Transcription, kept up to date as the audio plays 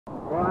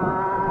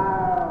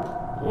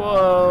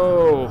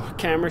Whoa,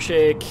 camera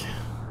shake.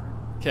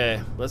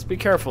 Okay, let's be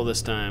careful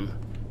this time.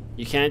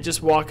 You can't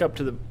just walk up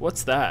to the...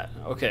 What's that?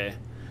 Okay.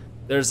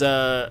 There's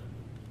a...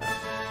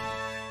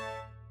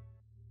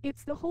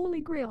 It's the Holy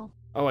Grail.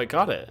 Oh, I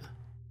got it.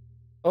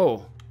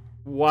 Oh,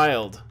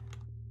 wild.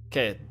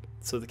 Okay,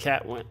 so the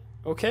cat went...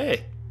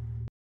 Okay.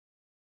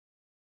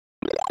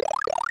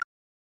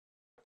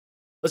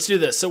 Let's do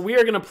this. So we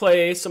are going to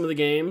play some of the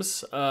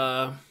games.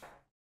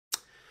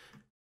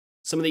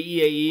 Some of the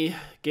EAE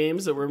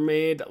games that were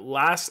made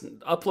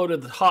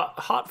uploaded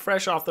hot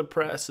fresh off the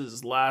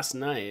presses last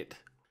night.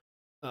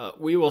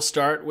 We will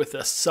start with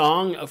A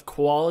Song of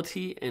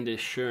Quality and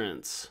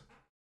Assurance.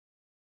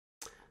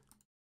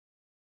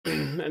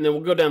 And then we'll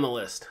go down the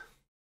list.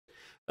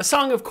 A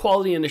Song of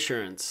Quality and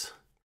Assurance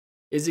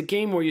is a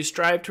game where you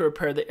strive to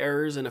repair the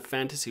errors in a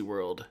fantasy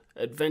world.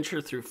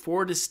 Adventure through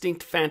 4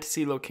 distinct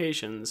fantasy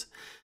locations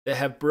that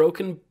have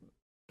broken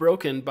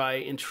by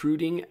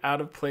intruding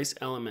out-of-place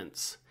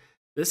elements.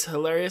 This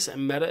hilarious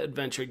and meta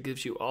adventure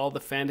gives you all the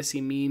fantasy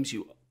memes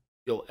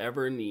you'll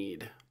ever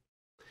need.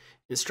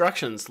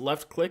 Instructions: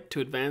 left click to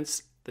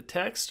advance the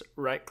text,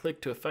 right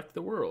click to affect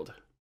the world.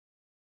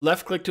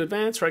 Left click to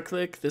advance, right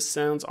click. This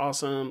sounds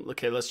awesome.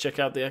 Okay, let's check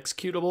out the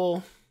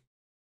executable.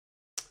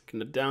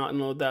 Gonna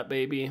download that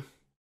baby.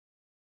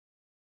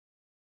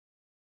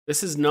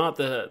 This is not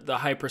the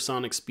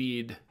hypersonic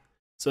speed.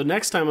 So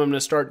next time I'm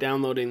gonna start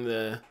downloading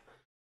the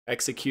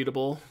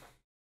executable,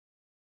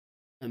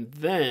 and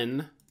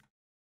then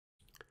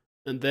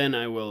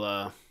I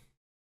will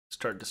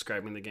start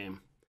describing the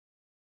game.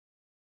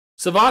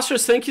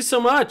 Savastris, thank you so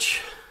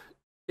much.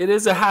 It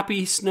is a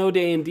happy snow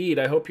day indeed.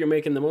 I hope you're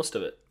making the most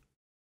of it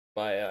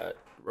by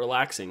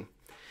relaxing.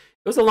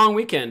 It was a long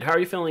weekend. How are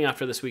you feeling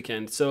after this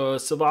weekend? So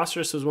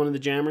Savastris was one of the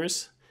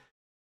jammers.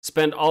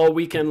 Spent all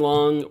weekend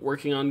long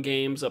working on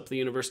games up at the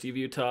University of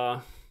Utah.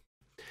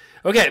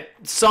 Okay,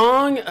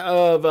 Song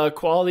of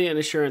Quality and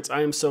Assurance.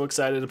 I am so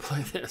excited to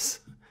play this.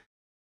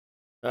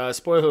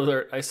 Spoiler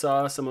alert, I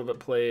saw some of it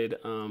played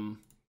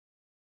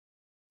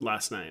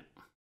last night.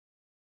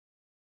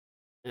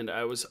 And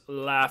I was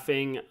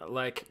laughing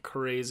like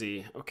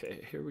crazy.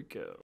 Okay, here we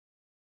go.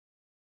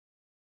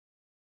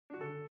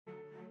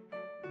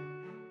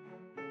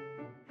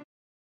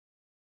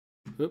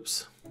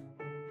 Oops.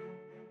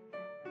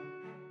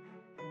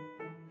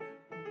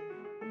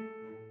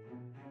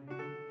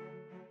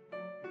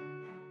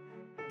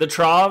 The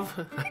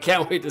Trov? I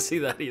can't wait to see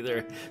that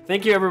either.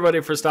 Thank you everybody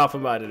for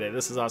stopping by today.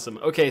 This is awesome.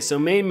 Okay, so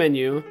main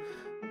menu,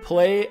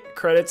 play,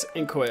 credits,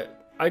 and quit.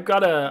 I've got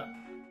to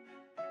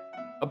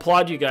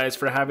applaud you guys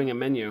for having a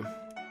menu.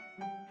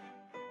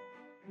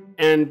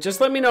 And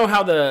just let me know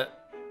how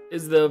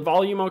is the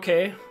volume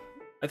okay?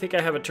 I think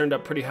I have it turned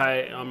up pretty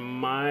high on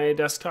my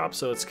desktop,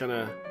 so it's kind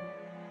of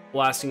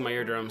blasting my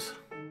eardrums.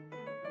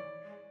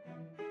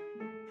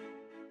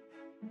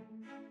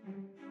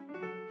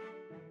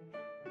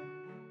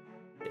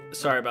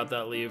 Sorry about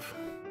that, Leave.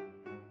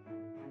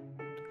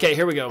 Okay,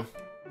 here we go.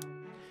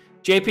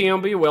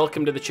 JPMB,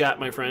 welcome to the chat,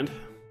 my friend.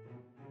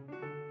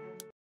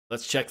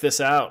 Let's check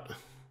this out.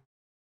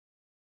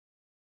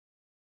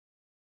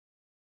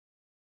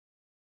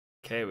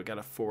 Okay, we got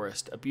a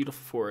forest, a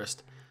beautiful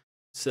forest.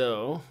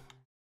 So,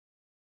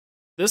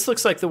 this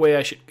looks like the way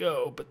I should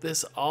go, but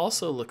this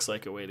also looks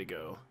like a way to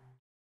go.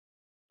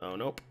 Oh,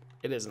 nope,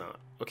 it is not.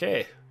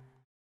 Okay,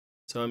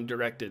 so I'm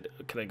directed.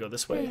 Can I go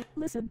this way? Hey,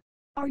 listen.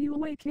 Are you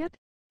awake yet?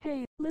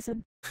 Hey,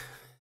 listen.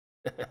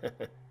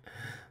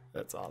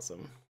 That's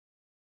awesome.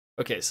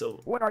 Okay,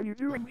 so... What are you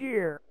doing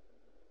here?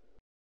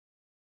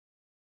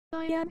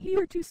 I am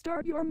here to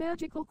start your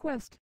magical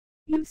quest.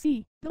 You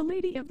see, the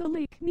Lady of the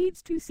Lake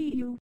needs to see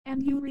you,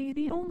 and you're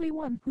the only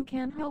one who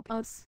can help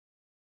us.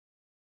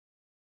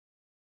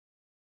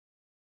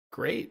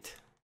 Great.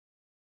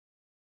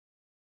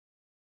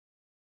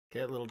 Okay,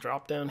 a little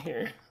drop down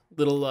here.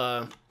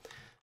 Little,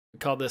 we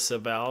call this a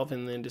valve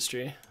in the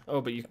industry. Oh,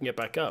 but you can get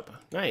back up.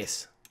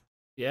 Nice.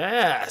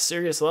 Yeah,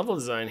 serious level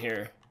design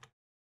here.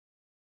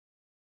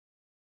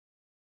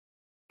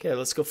 Okay,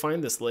 let's go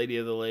find this Lady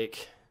of the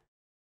Lake.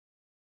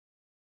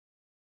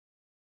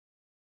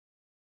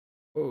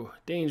 Oh,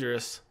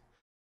 dangerous.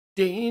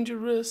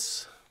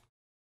 Dangerous.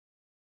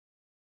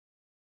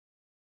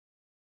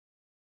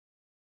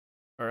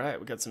 All right,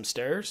 we got some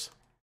stairs.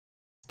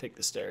 Take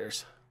the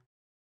stairs.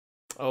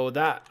 Oh,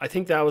 I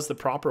think that was the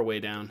proper way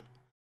down.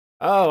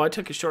 Oh, I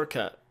took a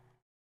shortcut.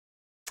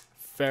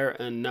 Fair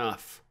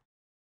enough.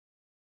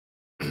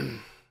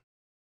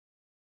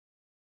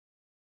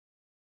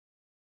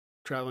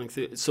 Traveling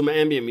through some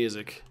ambient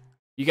music.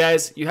 You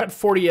guys, you had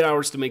 48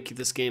 hours to make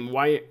this game.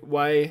 Why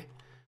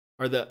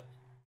are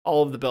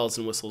all of the bells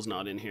and whistles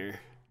not in here?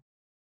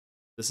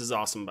 This is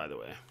awesome, by the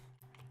way.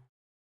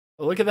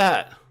 Oh, look at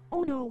that.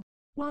 Oh no,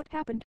 what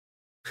happened?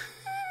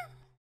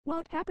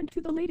 What happened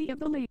to the Lady of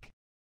the Lake?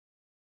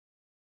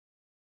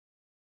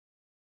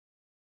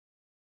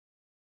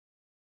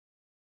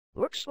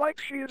 Looks like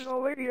she is the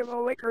Lady of the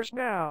Lakers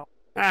now.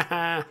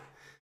 Haha.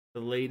 The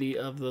Lady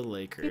of the It is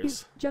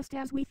Lakers. just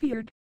as we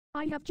feared.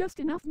 I have just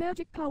enough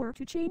magic power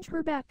to change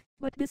her back,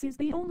 but this is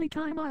the only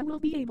time I will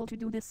be able to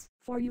do this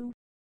for you.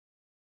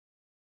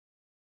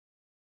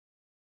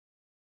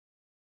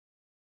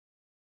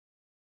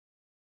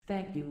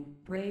 Thank you,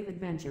 brave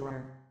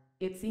adventurer.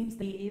 It seems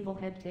the evil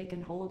had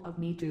taken hold of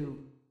me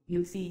too.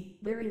 You see,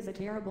 there is a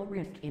terrible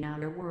rift in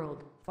our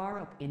world, far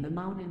up in the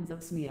mountains of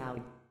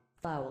Smeaui.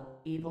 Foul,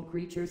 evil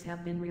creatures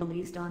have been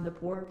released on the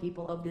poor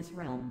people of this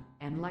realm,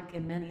 and like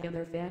in many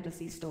other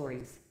fantasy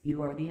stories,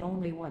 you are the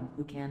only one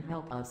who can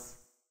help us.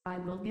 I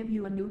will give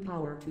you a new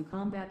power to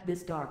combat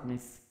this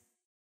darkness.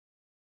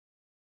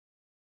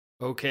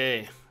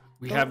 Okay.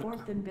 Go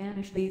forth and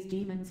banish these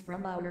demons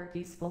from our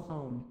peaceful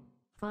home.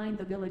 Find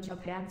the village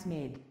of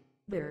Hagsmaid.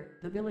 There,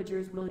 the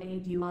villagers will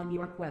aid you on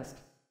your quest.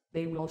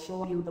 They will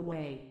show you the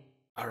way.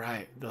 All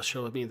right, they'll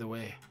show me the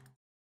way.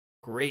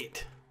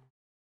 Great.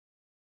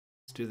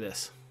 Let's do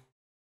this.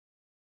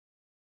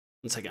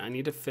 1 second, I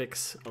need to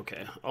fix.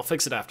 Okay, I'll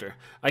fix it after.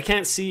 I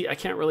can't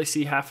really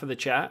see half of the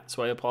chat,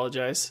 so I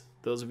apologize,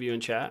 those of you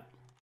in chat.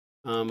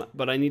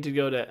 But I need to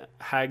go to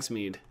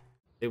Hagsmead.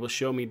 They will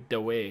show me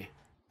the way.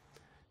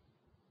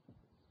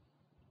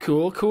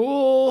 Cool,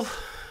 cool.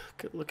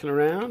 Good looking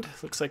around.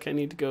 Looks like I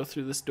need to go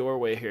through this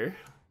doorway here.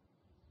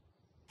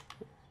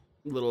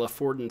 Little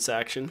affordance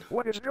action.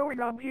 What is going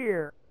on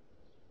here?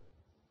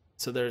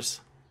 So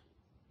there's...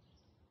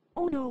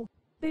 Oh no,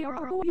 they are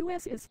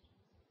ROUSs.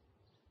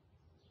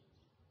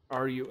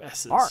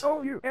 RUSs.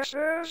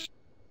 ROUSs?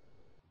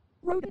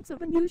 Rodents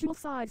of unusual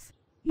size.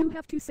 You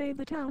have to save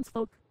the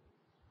townsfolk.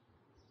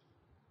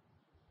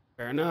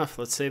 Fair enough.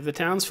 Let's save the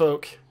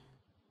townsfolk.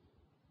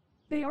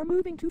 They are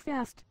moving too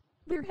fast.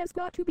 There has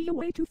got to be a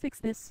way to fix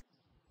this.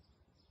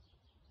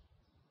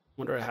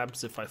 Wonder what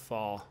happens if I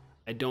fall.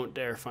 I don't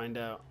dare find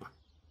out.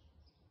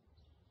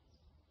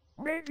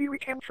 Maybe we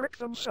can trick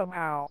them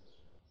somehow.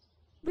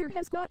 There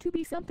has got to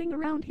be something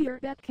around here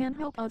that can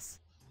help us.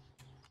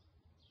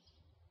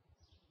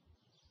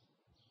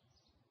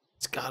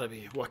 It's gotta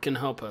be. What can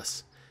help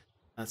us?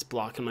 That's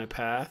blocking my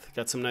path.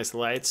 Got some nice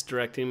lights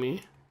directing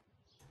me.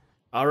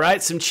 All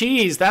right, some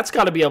cheese. That's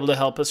gotta be able to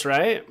help us,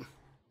 right?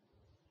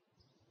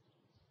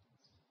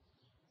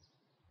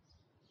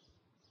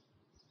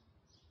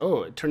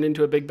 Oh, it turned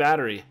into a big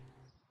battery.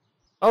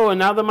 Oh, and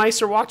now the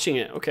mice are watching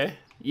it. Okay.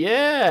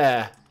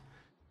 Yeah.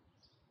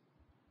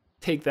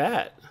 Take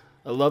that.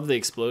 I love the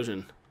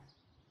explosion.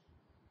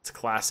 It's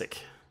classic.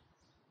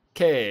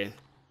 Okay.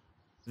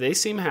 They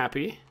seem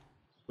happy.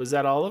 Was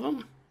that all of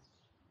them?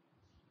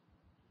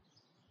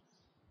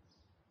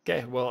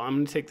 Okay, well, I'm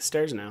going to take the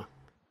stairs now.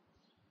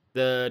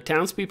 The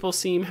townspeople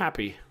seem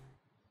happy.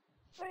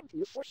 Thank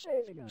you for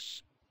saving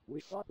us.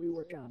 We thought we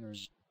were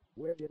goners.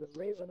 Where did a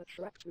brave and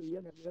attractive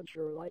young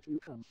adventurer like you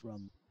come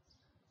from?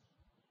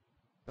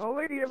 The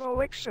Lady of the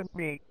Lake sent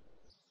me.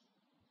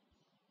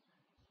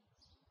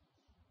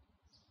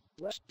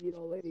 Blessed be the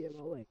Lady of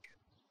the Lake.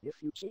 If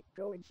you keep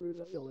going through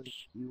the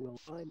village, you will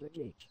find a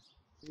gate.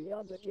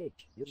 Beyond the gate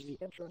is the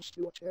entrance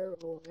to a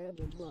terrible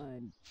abandoned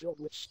mine filled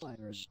with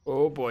spiders.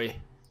 Oh boy.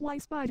 Why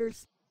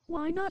spiders?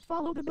 Why not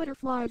follow the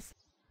butterflies?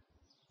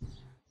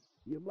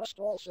 You must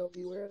also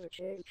beware the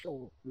cave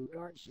troll who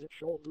guards the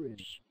troll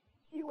bridge.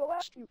 He will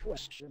ask you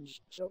questions,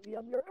 so be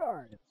on your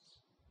guard.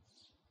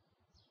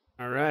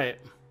 All right.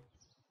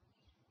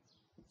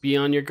 Be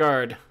on your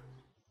guard.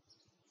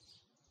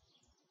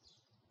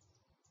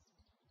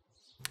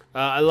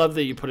 I love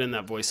that you put in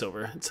that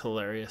voiceover. It's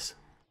hilarious.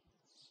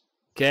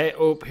 Okay.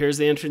 Oh, here's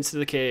the entrance to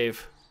the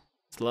cave.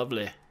 It's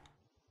lovely.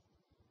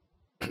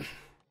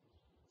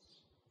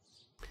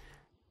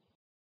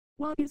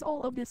 What is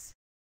all of this?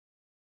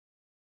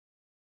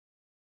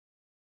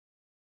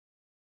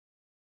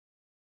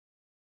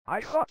 I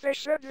thought they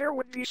said there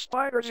would be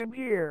spiders in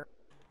here.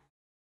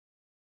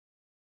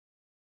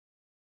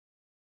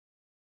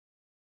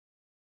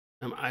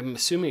 I'm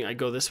assuming I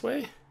go this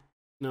way?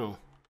 No.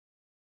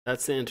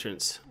 That's the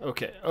entrance.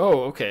 Okay.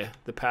 Oh, okay.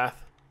 The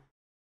path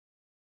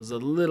was a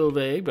little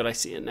vague, but I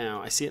see it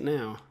now. I see it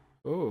now.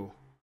 Oh.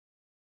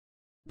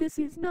 This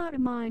is not a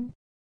mine.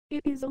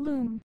 It is a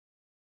loom.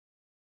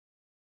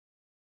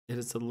 It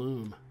is a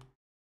loom.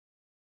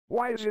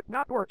 Why is it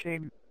not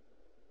working?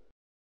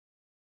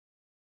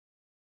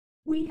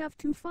 We have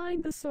to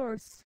find the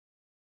source.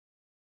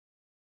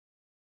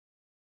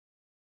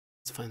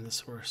 Let's find the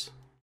source.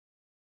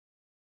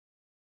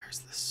 Where's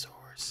the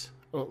source?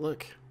 Oh,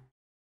 look.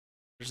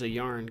 There's a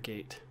yarn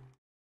gate.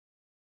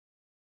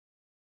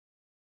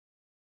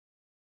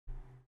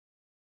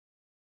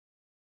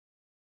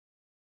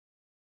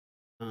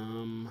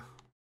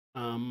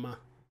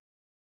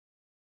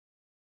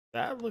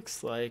 That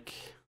looks like...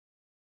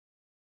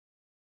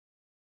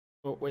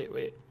 Oh,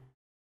 wait.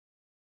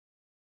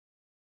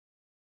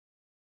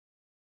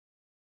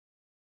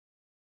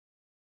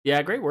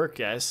 Yeah, great work,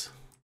 guys.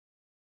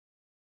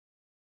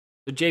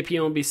 So JP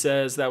Omby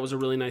says, that was a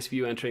really nice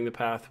view entering the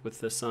path with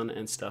the sun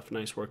and stuff.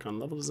 Nice work on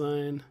level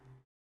design.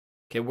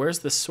 Okay, where's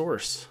the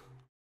source?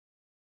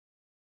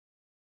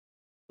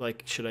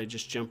 Like, should I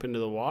just jump into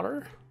the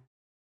water?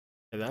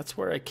 Okay, that's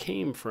where I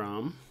came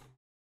from.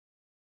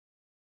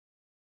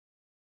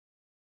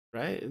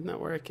 Right? Isn't that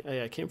where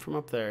I came from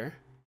up there?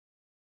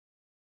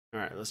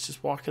 Alright, let's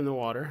just walk in the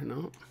water.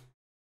 No.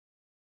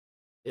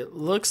 It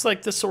looks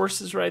like the source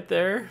is right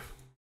there.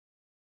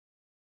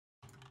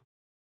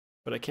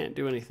 But I can't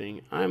do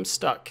anything. I'm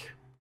stuck.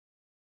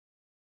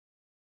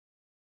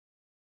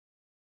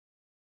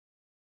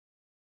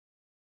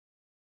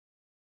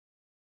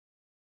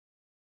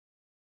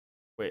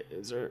 Wait,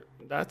 is there...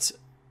 That's...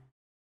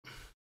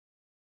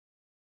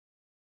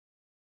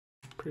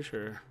 Pretty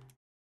sure.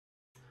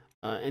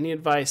 Any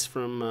advice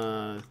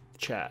from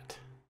chat?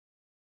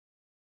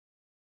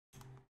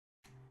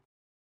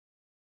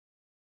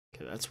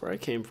 Okay, that's where I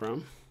came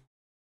from.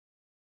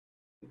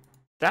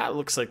 That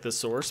looks like the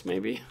source,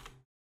 maybe.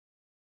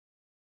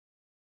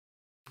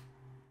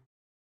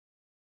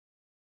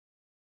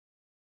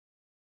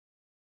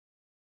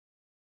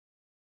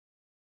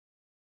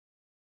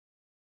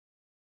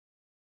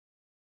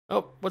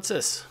 Oh, what's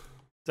this? Is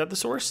that the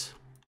source?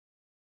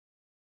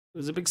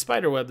 There's a big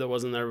spider web that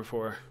wasn't there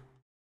before.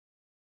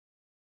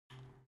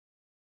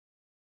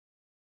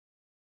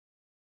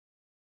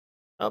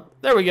 Oh,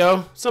 there we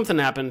go. Something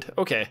happened.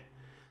 Okay.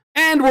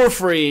 And we're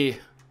free.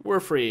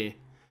 We're free.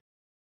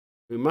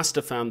 We must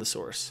have found the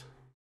source.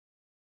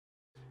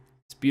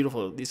 It's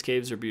beautiful. These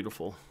caves are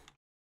beautiful.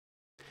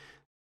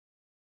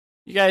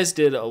 You guys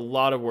did a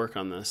lot of work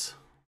on this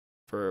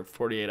for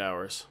 48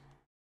 hours.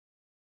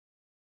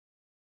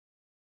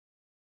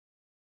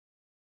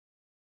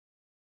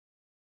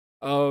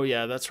 Oh,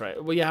 yeah, that's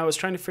right. Well, yeah, I was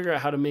trying to figure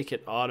out how to make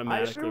it I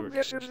automatically. assume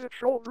this is the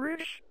troll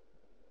bridge.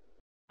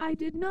 I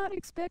did not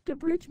expect a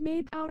bridge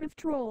made out of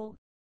troll.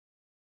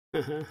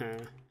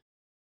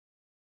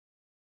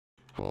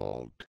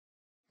 Halt.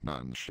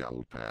 None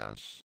shall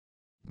pass.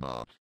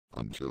 Not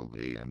until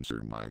they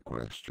answer my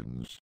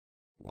questions.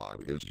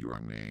 What is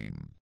your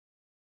name?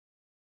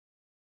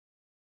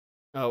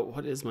 Oh,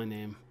 what is my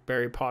name?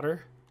 Barry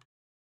Potter?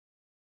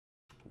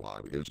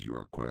 What is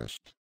your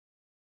quest?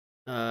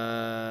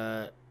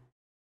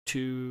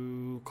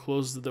 To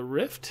close the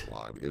rift?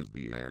 What is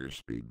the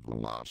airspeed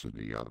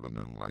velocity of an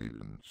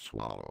enlightened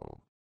swallow?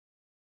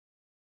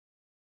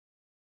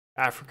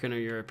 African or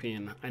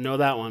European? I know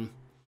that one.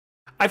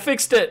 I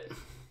fixed it!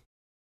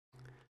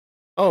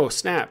 Oh,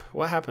 snap.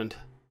 What happened?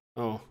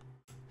 Oh,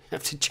 I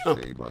have to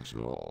jump. Save us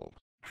all,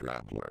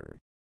 traveler.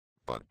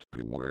 But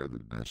beware the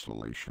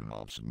desolation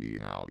of Smeaug. Be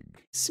on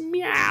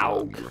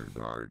Smeaug! your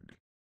guard.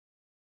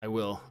 I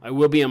will. I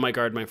will be on my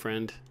guard, my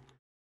friend.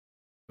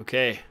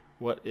 Okay,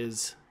 what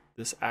is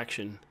this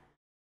action?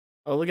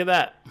 Oh, look at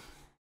that.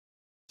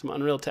 Some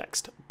Unreal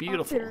text.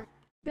 Beautiful. Up there.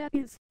 That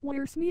is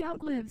where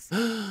Smeaug lives.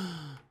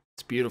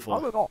 It's beautiful. A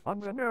little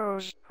on the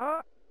nose,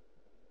 huh?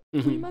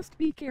 We must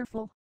be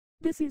careful.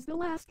 This is the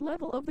last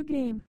level of the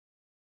game.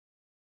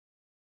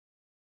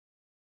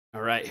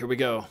 All right, here we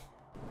go.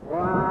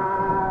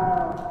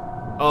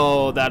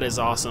 Oh, that is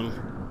awesome.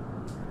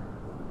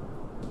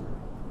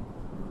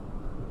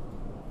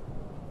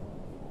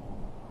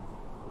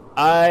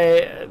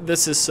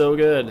 This is so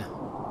good.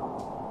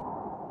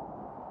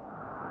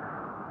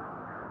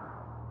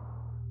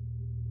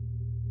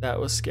 That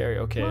was scary.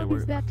 Okay, What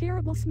is that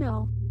terrible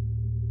smell?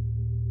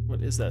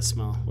 what is that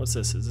smell? What's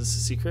this? Is this a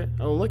secret?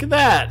 Oh, look at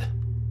that!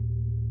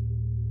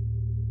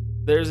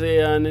 There's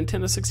a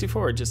Nintendo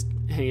 64 just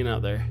hanging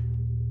out there.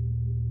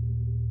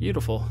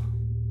 Beautiful.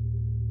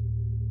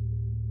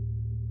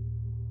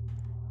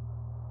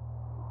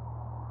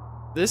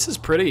 This is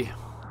pretty.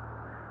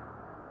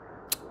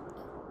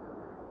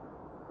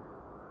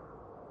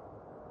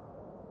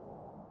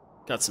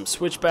 Got some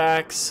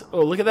switchbacks.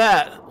 Oh, look at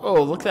that.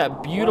 Oh, look at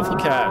that beautiful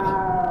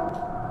cat.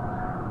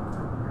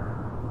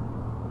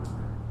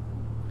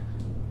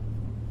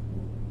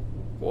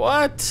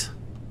 What?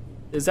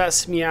 Is that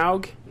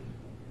Smeaug?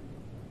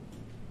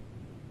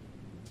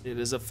 It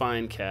is a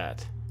fine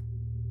cat.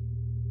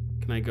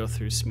 Can I go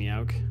through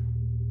Smeaug?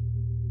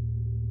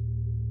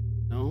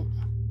 No.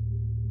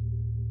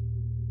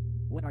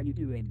 What are you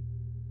doing?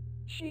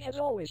 She has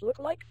always looked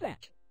like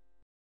that.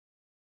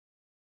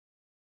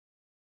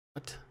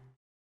 What?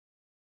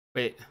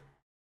 Wait.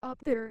 Up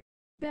there.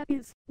 That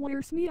is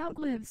where Smeaug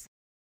lives.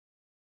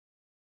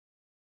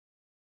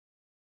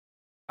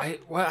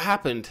 What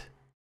happened?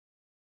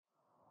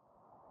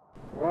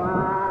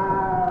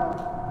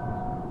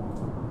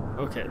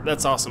 Okay,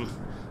 that's awesome.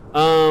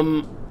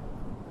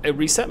 It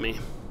reset me,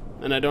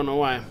 and I don't know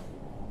why.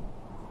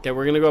 Okay,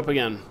 we're gonna go up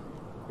again.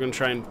 We're gonna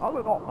try and... A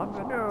little on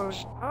the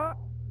nose, huh?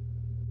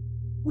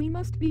 We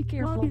must be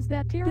careful. What is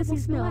that terrible smell?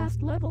 This is the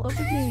last level of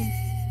the game.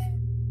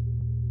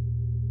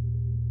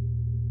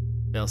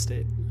 Fail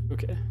state.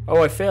 Okay.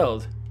 Oh, I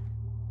failed.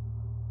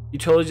 You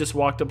totally just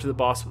walked up to the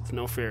boss with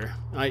no fear.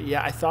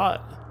 Yeah, I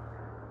thought.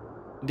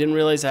 I didn't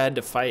realize I had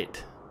to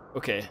fight.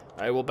 Okay,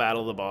 I will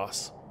battle the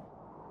boss.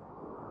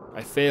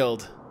 I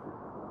failed.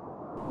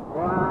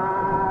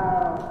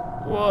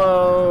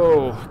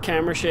 Whoa!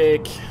 Camera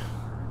shake.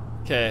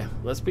 Okay,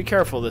 let's be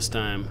careful this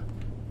time.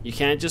 You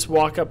can't just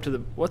walk up to the...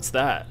 What's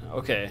that?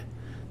 Okay.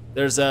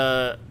 There's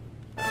a...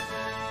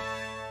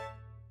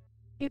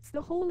 It's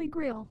the Holy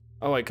Grail.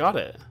 Oh, I got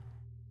it.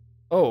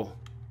 Oh,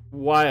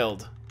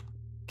 wild.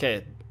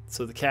 Okay,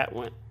 so the cat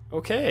went.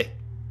 Okay.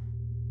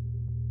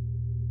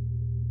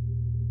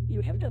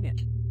 You have done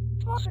it.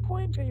 Toss a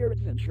coin to your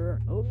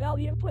adventure, O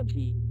Valley of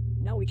Plenty.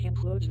 Now we can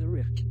close the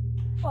rift.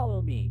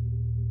 Follow me.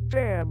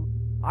 Damn,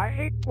 I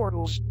hate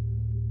portals.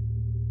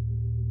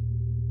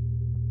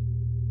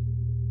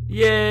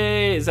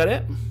 Yay! Is that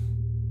it?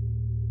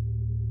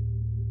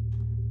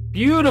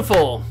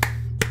 Beautiful!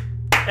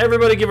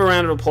 Everybody give a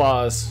round of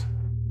applause.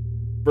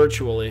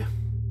 Virtually.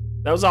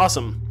 That was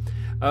awesome.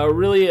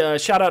 Really,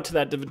 shout out to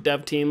that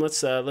dev team.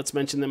 Let's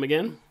mention them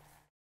again.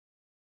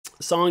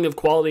 Song of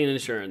Quality and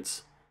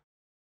Insurance.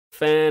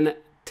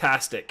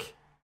 Fantastic.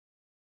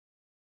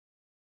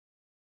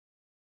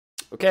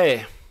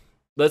 Okay,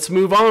 let's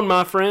move on,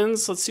 my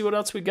friends. Let's see what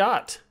else we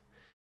got.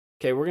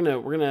 Okay, we're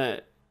gonna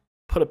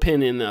put a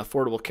pin in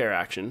affordable care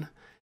action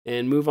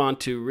and move on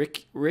to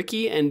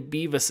Ricky and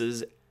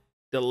Beavis's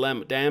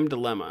Damn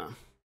Dilemma.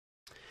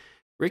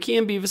 Ricky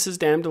and Beavis's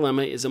Damn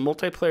Dilemma is a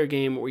multiplayer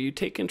game where you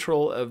take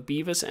control of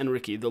Beavis and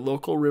Ricky. The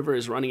local river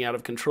is running out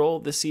of control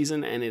this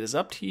season, and it is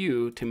up to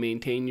you to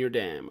maintain your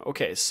dam.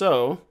 Okay,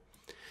 so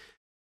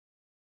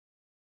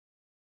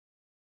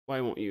why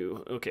won't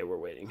you? Okay, we're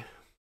waiting.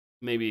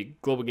 Maybe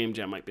Global Game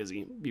Jam might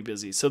be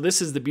busy. So this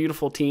is the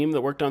beautiful team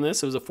that worked on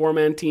this. It was a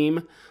 4-man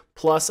team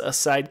plus a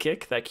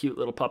sidekick, that cute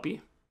little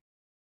puppy.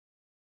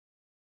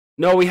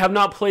 No, we have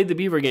not played the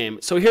Beaver game.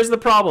 So here's the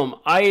problem.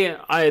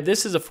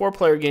 This is a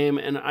 4-player game,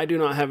 and I do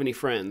not have any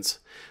friends.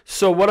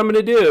 So what I'm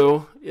going to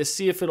do is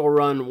see if it'll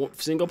run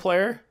single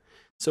player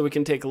so we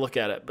can take a look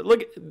at it. But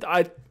look,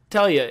 I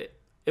tell you,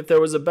 if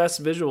there was a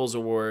Best Visuals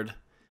award,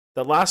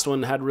 the last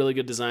one had really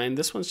good design.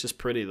 This one's just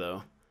pretty,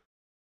 though.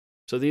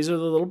 So these are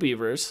the little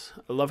beavers.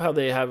 I love how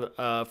they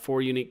have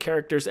 4 unique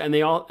characters, and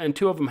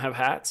 2 of them have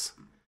hats.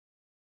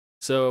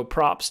 So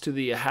props to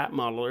the hat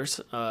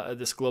modelers at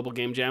this Global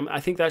Game Jam.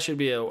 I think that should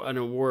be an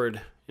award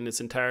in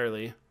its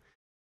entirety.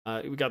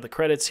 We got the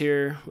credits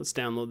here. Let's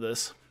download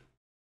this.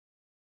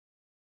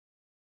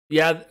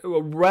 Yeah,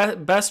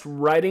 Best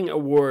Writing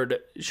Award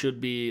should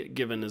be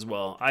given as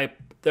well.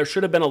 There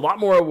should have been a lot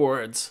more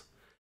awards.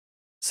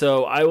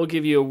 So I will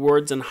give you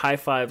awards and high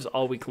fives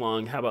all week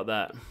long. How about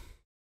that?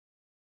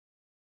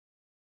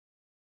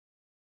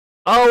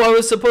 Oh, I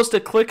was supposed to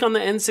click on the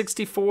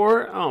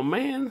N64? Oh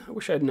man, I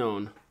wish I'd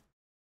known.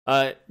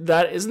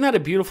 Isn't that a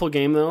beautiful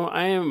game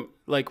though?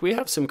 We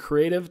have some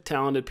creative,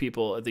 talented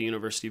people at the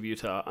University of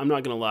Utah. I'm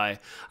not gonna lie.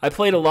 I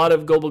played a lot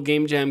of Global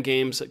Game Jam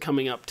games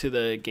coming up to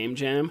the Game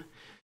Jam,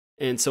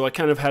 and so I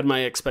kind of had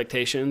my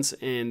expectations.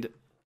 And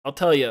I'll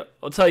tell you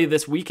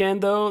this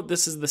weekend though,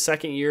 this is the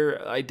second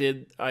year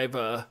I've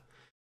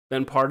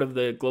been part of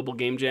the Global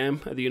Game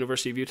Jam at the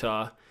University of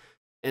Utah,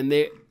 and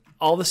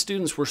all the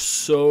students were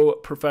so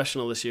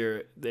professional this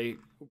year. They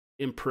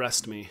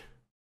impressed me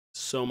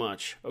so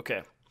much.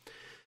 Okay.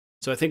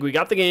 So I think we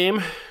got the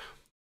game.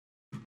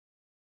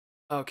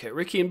 Okay,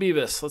 Ricky and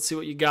Beavis. Let's see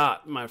what you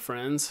got, my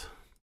friends.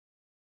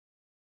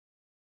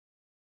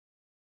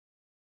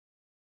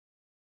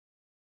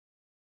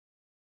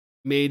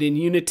 Made in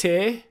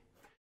Unity.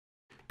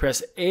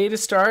 Press A to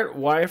start,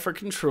 Y for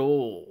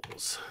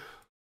controls.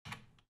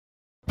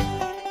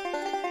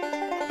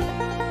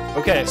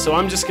 Okay, so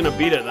I'm just gonna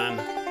beat it then.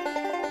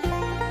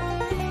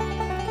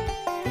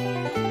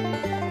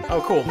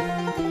 Oh, cool.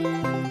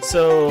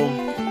 So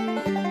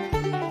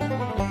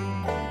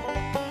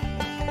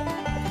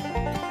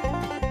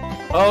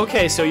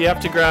okay, so you have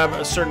to grab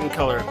a certain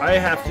color. I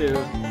have to.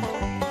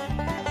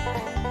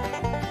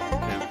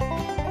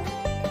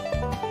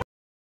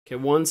 Okay,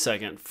 1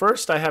 second.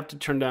 First, I have to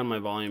turn down my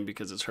volume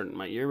because it's hurting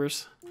my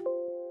ears.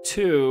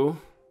 2,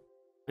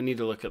 I need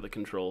to look at the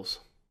controls.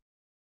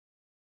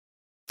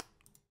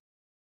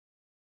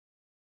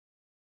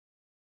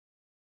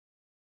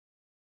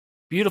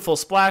 Beautiful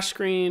splash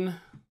screen.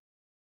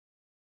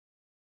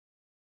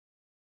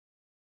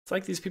 It's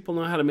like these people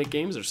know how to make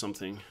games or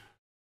something.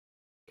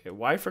 Okay,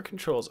 Y for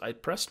controls. I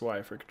pressed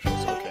Y for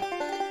controls. Okay.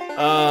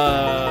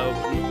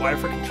 Y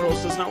for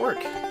controls does not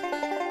work.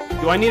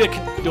 Do I need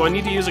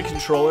to use a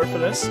controller for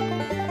this?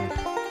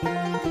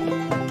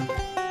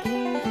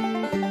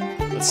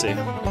 Let's see.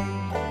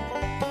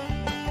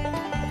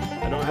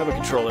 I don't have a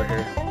controller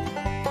here.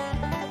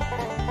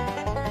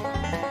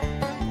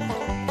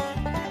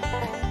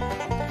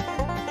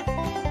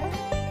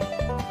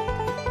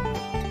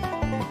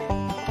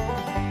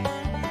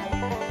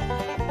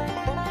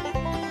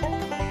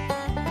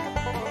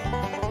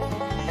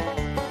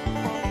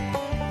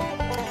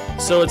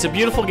 So it's a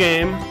beautiful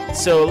game.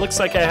 So it looks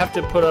like I have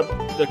to put up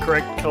the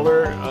correct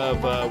color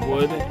of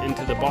wood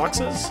into the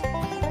boxes.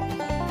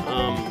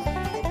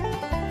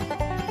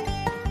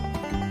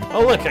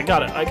 Oh look, I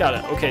got it.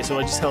 Okay, so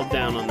I just held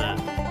down on that.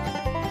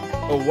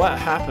 Oh, what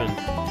happened?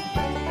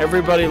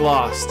 Everybody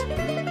lost.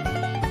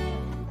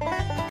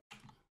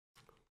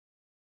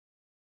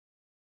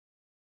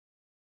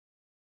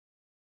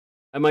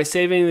 Am I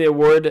saving the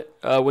award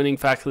winning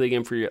faculty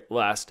game for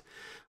last?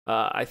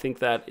 I think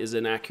that is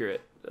an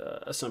accurate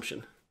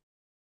assumption.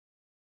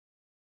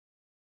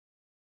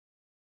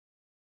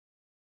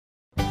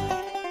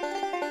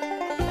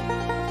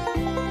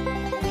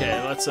 Okay,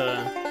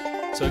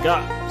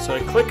 that's so I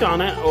click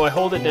on it. Oh, I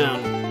hold it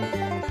down.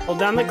 Hold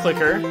down the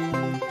clicker.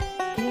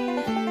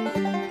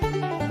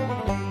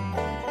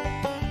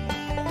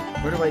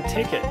 Where do I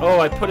take it? Oh,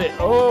 I put it.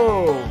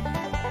 Oh.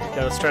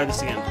 Okay, let's try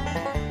this again.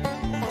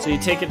 So you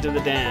take it to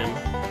the dam,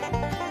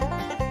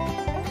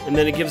 and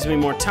then it gives me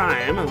more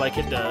time, like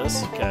it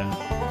does. Okay.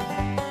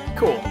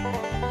 Cool.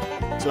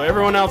 So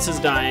everyone else is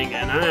dying,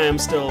 and I am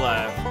still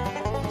alive.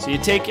 So you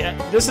take it.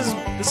 This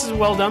is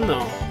well done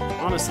though,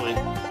 honestly.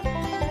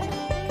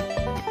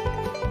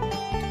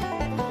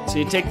 So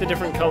you take the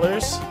different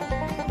colors.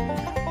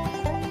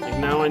 Like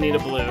now I need a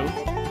blue.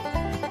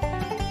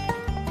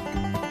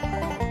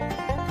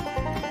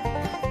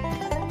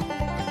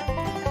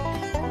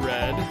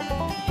 Red.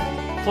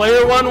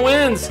 Player 1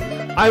 wins!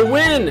 I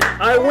win!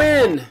 I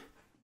win!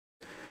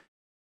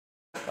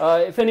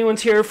 If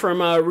anyone's here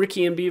from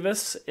Ricky and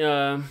Beavis,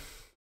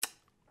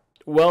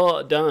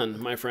 well done,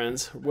 my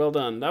friends. Well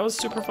done. That was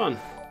super fun.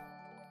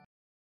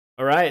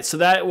 All right, so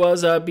that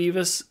was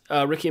Beavis,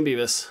 Ricky and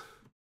Beavis.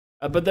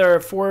 But there are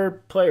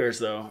 4 players,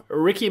 though.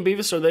 Ricky and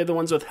Beavis, are they the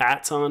ones with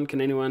hats on?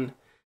 Can anyone...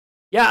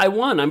 Yeah, I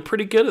won. I'm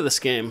pretty good at this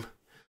game.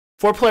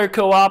 4-player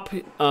co-op,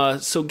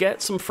 so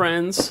get some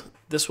friends.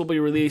 This will be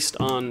released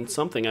on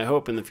something, I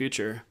hope, in the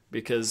future,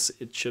 because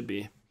it should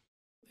be.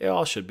 They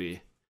all should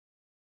be.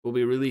 Will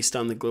be released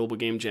on the Global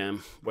Game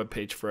Jam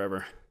webpage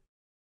forever.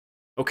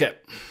 Okay.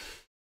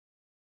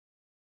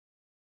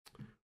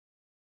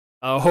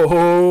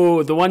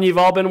 Oh, the one you've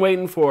all been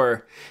waiting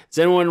for. Is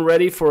anyone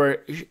ready for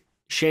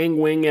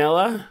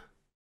Shangwing-ella?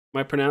 Am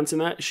I pronouncing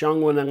that?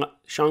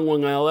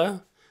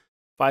 Shangwing-ella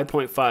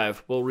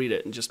 5.5. We'll read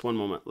it in just one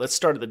moment. Let's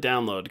start at the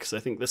download, because I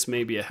think this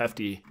may be a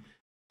hefty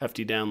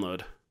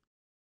download.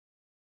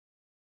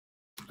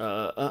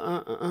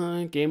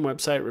 Game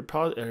website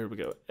repository. Here we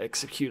go.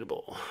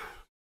 Executable.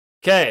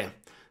 Okay,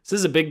 this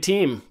is a big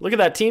team. Look at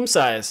that team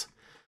size.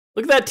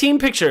 Look at that team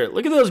picture.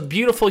 Look at those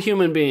beautiful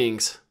human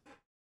beings.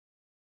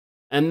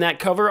 And that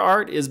cover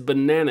art is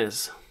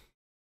bananas.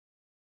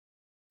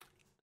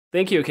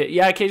 Thank you. Okay.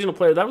 Yeah, occasional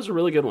player. That was a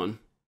really good one.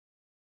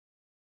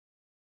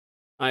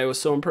 I was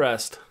so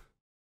impressed.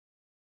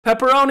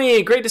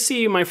 Pepperoni, great to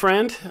see you, my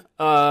friend.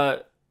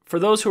 For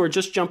those who are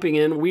just jumping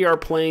in, we are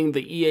playing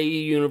the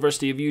EAE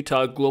University of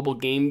Utah Global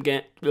Game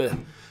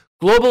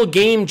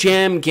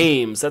Jam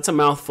games. That's a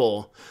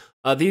mouthful.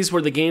 These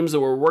were the games that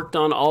were worked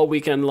on all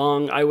weekend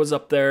long. I was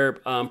up there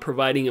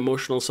providing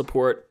emotional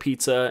support,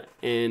 pizza,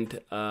 and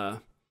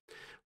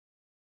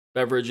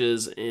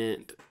beverages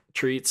and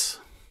treats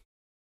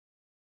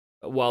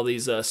while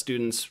these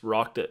students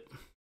rocked it.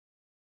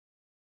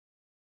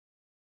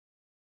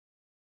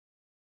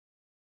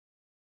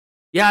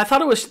 Yeah, I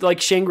thought it was like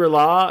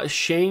Shangri-La,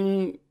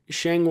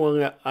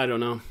 Shangwing, I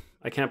don't know.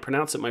 I can't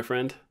pronounce it, my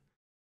friend.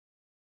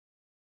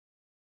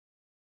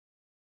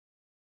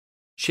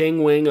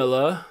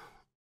 Shangwing-ella.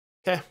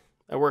 Okay,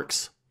 that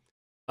works.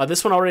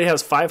 This one already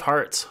has 5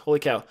 hearts. Holy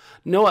cow.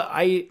 No,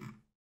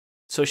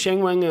 so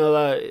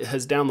Shangwing-ella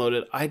has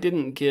downloaded. I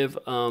didn't give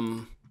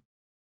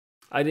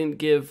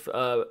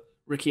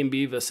Ricky and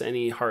Beavis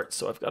any hearts,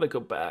 so I've got to go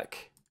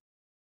back.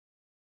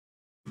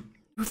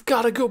 We've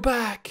got to go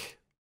back.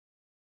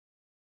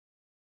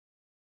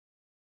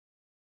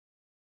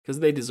 Because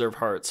they deserve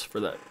hearts for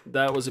that.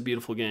 That was a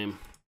beautiful game.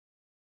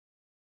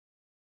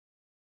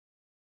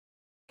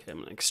 Okay, I'm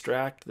going to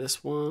extract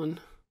this one.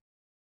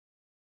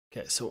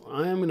 Okay, so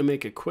I'm going to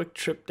make a quick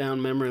trip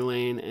down memory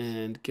lane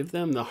and give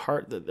them the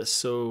heart that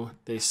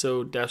they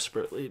so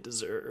desperately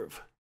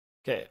deserve.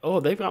 Okay, oh,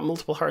 they've got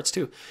multiple hearts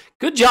too.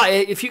 Good job.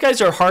 If you guys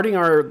are hearting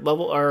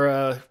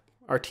our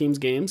team's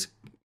games,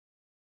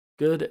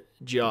 good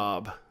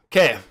job.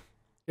 Okay,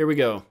 here we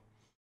go.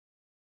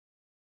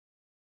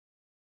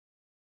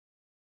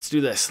 Let's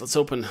do this. Let's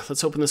open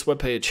this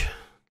webpage.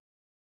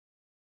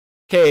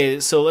 Okay,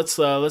 so let's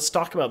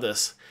talk about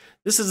this.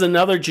 This is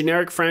another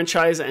generic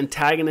franchise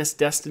antagonist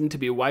destined to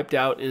be wiped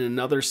out in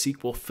another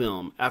sequel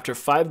film. After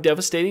 5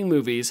 devastating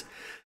movies,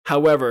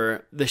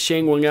 however, the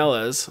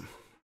Shangwing-ellas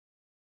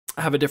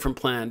have a different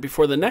plan.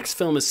 Before the next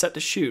film is set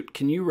to shoot,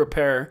 can you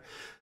repair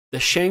the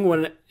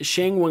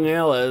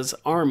Shangwing-ellas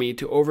army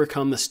to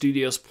overcome the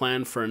studio's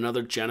plan for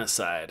another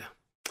genocide?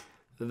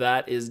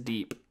 That is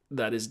deep.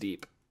 That is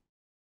deep.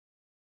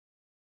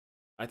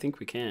 I think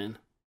we can.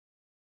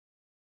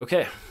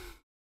 Okay.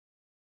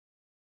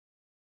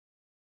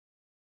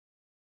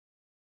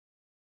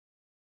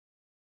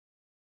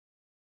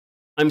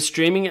 I'm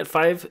streaming at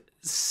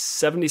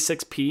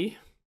 576p.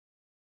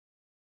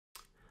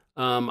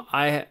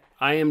 I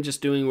am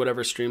just doing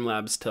whatever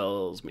Streamlabs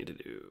tells me to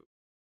do.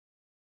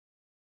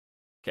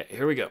 Okay,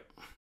 here we go.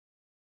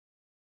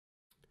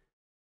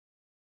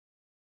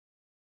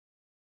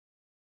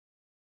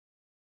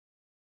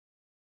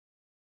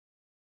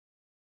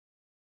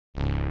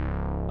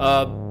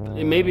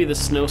 It may be the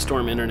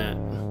snowstorm internet.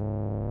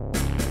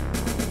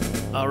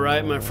 All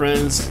right, my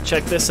friends,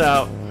 check this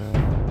out.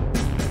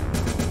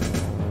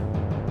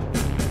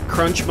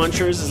 Crunch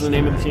Munchers is the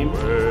name of the team.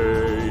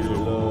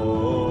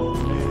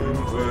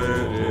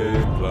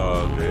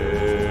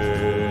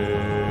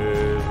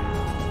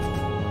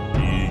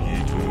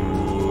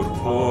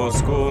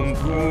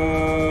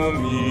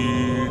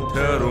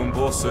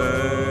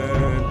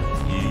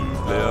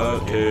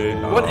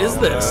 What is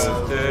this?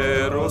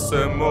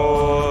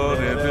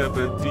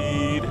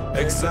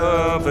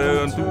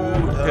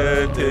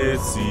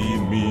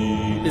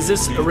 Is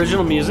this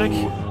original music?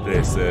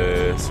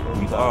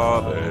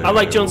 I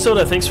like Jones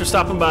Soda. Thanks for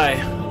stopping by.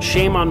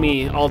 Shame on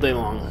me all day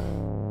long.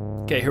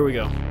 Okay, here we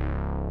go.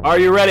 Are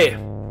you ready?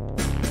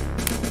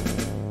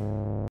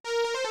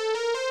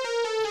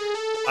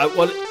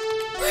 What?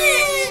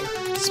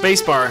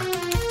 Spacebar.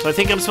 So I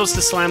think I'm supposed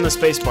to slam the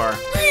spacebar.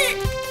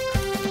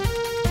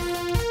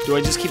 Do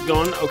I just keep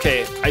going?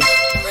 Okay,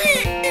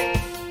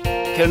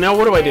 okay, now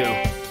what do I do?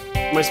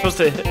 Am I supposed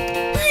to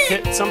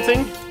hit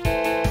something?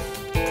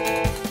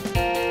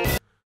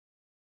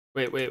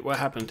 Wait, what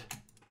happened?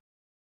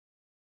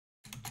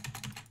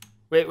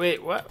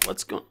 Wait, what?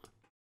 What's going?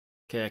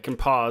 Okay, I can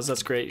pause.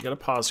 That's great. You got a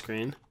pause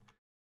screen.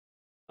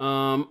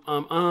 I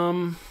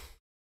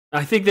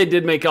think they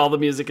did make all the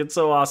music. It's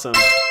so awesome.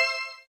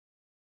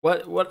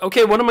 What?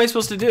 Okay, what am I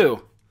supposed to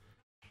do?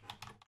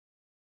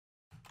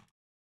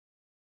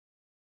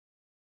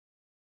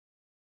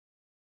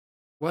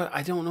 What?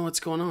 I don't know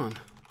what's going on.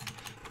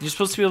 You're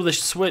supposed to be able to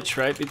switch,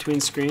 right, between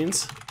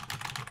screens?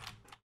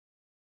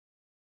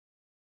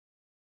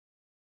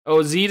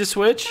 Oh, Z to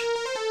switch?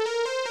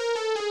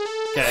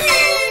 Okay.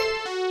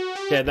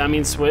 Okay, that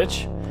means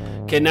switch.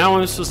 Okay, now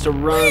I'm supposed to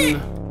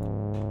run.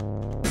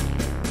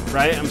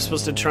 Right? I'm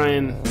supposed to try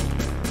and...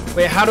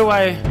 Wait, how do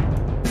I...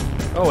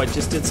 Oh, I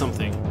just did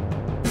something.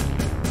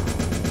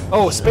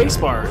 Oh,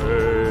 spacebar.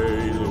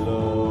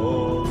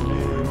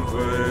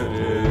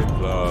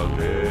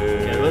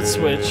 Okay, let's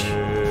switch.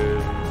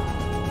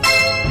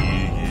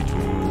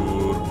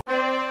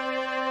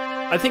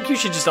 I think you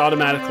should just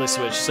automatically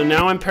switch. So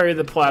now I'm Perry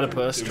the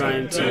Platypus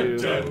trying to...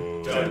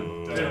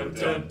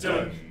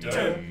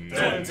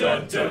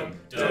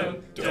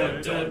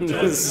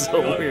 This is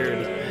so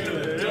weird.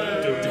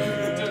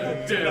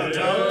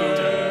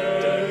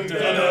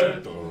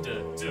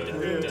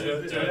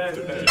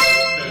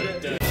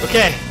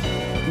 Okay,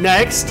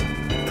 next,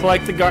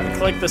 collect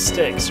the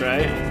sticks,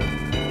 right?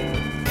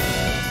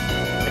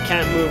 I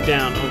can't move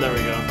down. Oh, there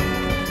we go.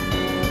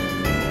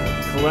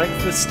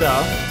 Collect the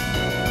stuff.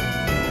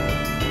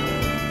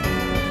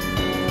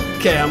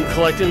 Okay, I'm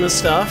collecting the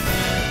stuff.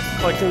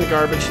 Collecting the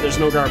garbage. There's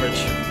no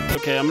garbage.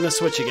 Okay, I'm gonna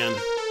switch again.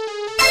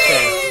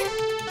 Okay.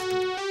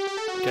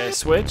 Okay,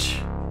 switch.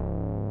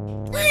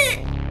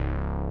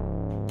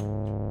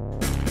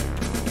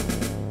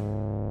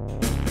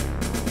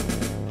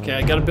 Okay,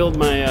 I gotta build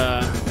my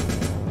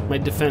my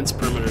defense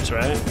perimeters,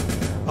 right?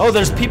 Oh,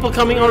 there's people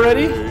coming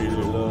already?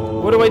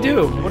 What do I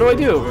do? What do I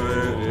do?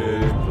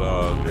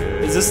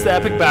 Is this the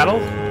epic battle?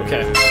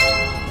 Okay.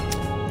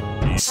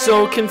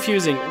 So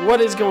confusing. What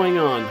is going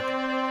on?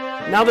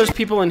 Now there's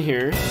people in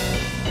here.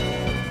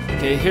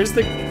 Okay, here's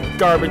the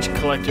garbage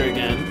collector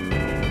again.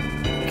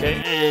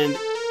 Okay, and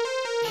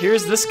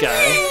here's this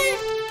guy.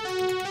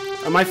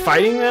 Am I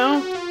fighting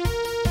now?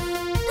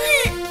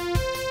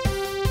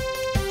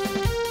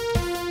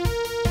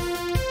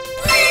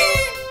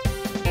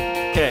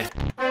 Okay.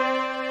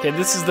 Okay,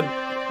 this is the...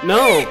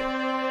 No!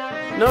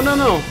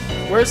 No.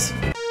 Where's...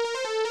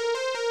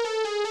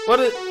 What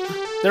is...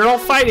 They're all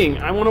fighting.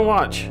 I want to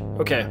watch.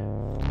 Okay.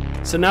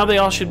 So now they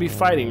all should be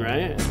fighting,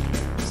 right?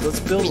 So let's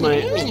build my...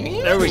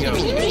 There we go.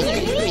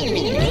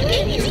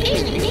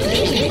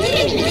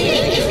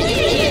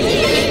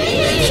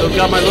 So I've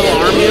got my little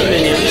army of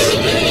minions.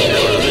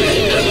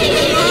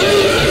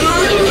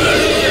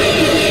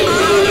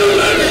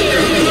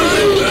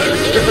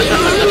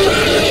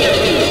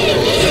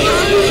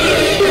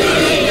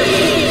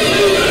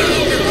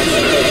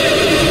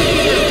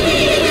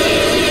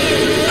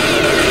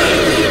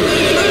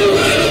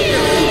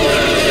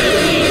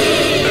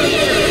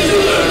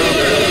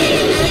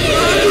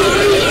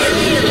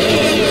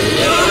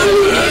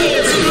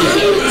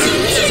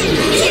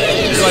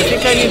 I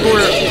think I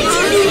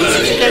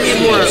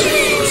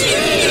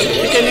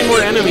need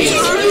more enemies.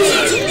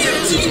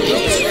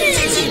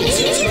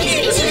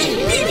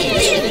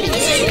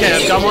 Okay,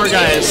 I've got more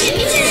guys.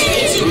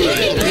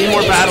 I need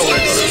more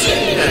battlers.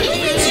 Okay.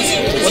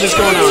 What is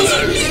going on?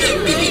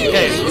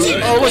 Okay.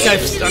 Oh look,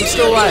 I'm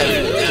still alive.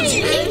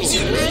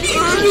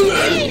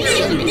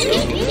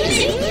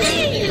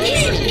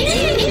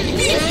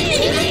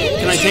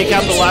 Can I take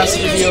out the last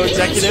video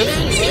executive?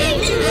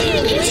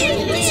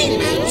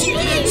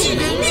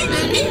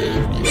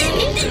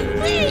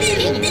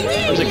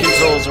 The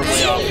controls are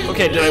way off.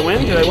 Okay, did I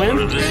win? Did I win?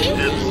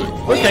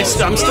 Look, I'm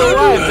still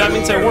alive. That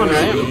means I won,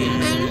 right?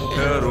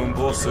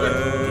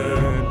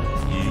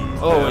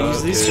 Oh, I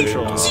use these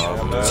controls.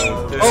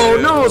 Oh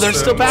no, they're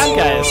still bad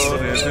guys.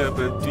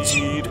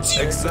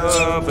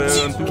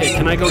 Okay,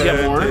 can I go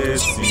get more?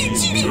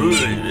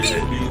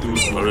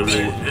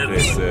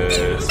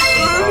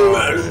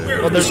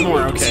 Oh, there's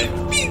more. Okay.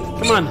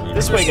 Come on,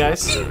 this way,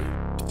 guys.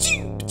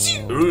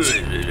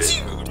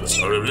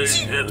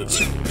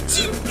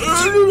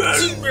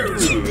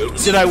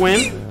 Did I win?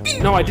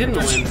 No, I didn't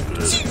win.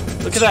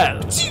 Look at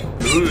that.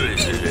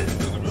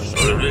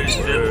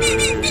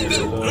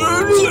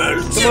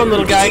 Come on,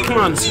 little guy. Come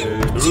on.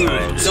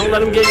 Don't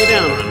let him get you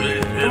down.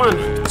 Come on.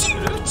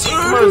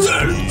 Come on.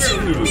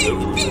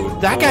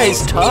 That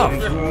guy's tough.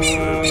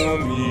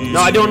 No,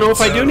 I don't know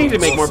if I do need to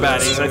make more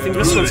baddies. I think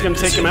this one's going to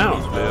take him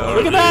out.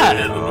 Look at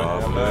that.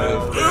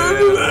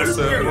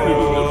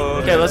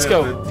 Okay, let's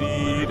go.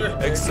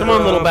 Come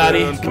on, little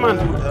baddie. Come on.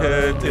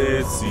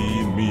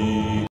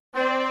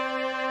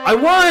 I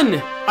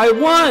won! I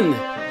won!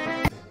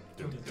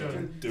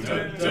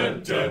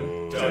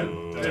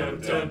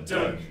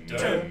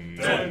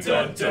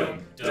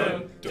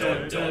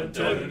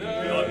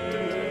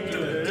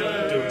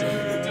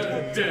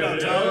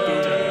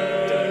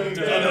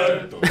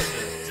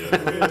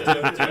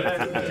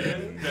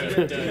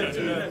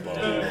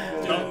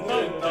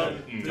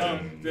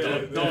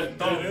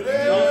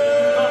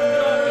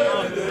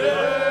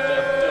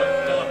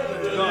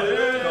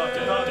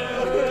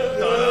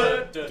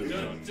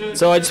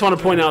 So I just want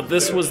to point out,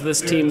 this was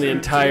this team the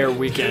entire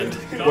weekend,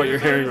 what you're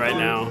hearing right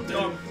now.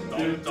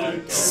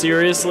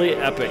 Seriously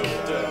epic.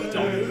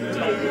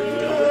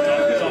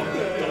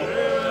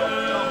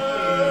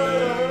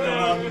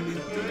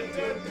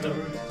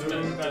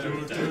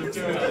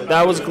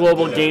 That was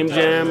Global Game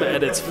Jam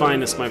at its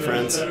finest, my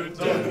friends.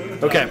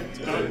 Okay.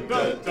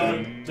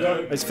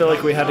 I just feel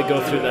like we had to go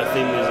through that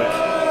theme music.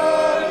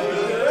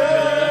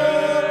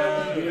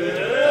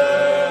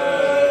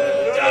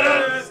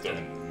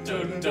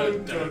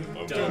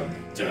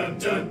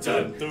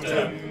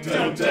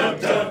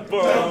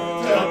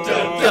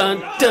 Dun,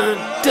 dun,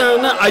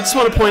 dun. I just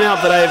want to point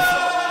out that I've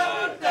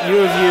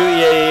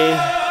EAE.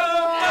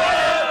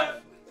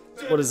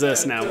 What is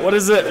this now? What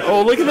is it?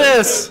 Oh, look at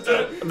this!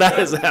 That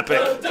is epic.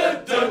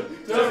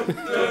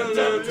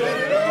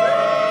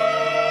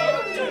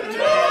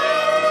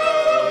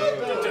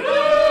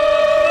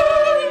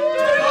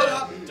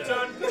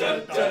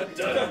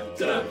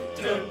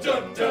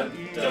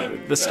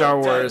 The Star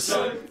Wars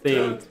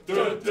theme.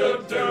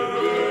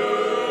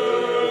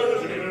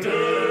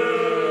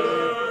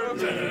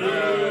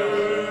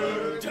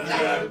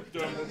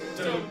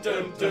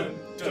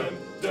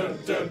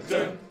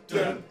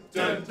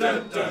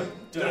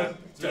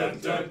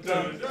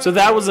 So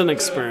that was an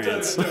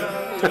experience.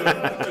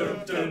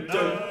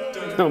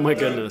 Oh my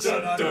goodness.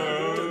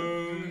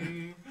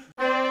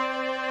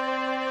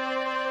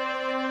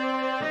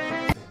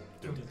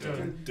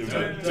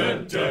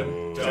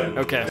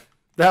 Okay.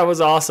 That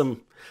was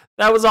awesome.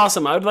 That was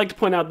awesome. I would like to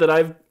point out that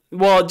the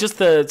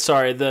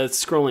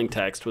scrolling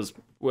text was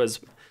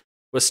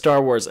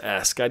Star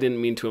Wars-esque. I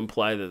didn't mean to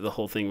imply that the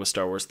whole thing was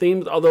Star Wars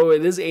themed, although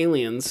it is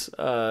aliens.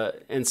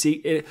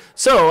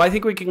 So I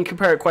think we can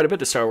compare it quite a bit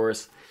to Star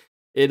Wars.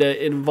 It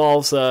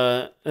involves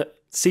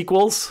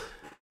sequels,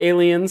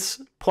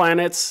 aliens,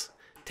 planets,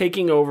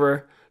 taking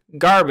over,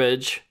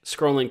 garbage,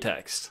 scrolling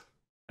text.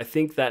 I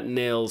think that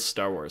nails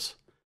Star Wars.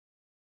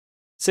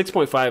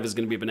 6.5 is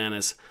going to be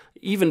bananas.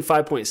 Even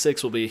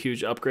 5.6 will be a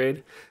huge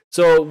upgrade.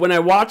 So when I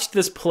watched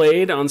this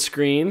played on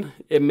screen,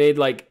 it made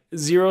like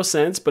 0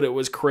 sense, but it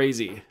was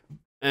crazy.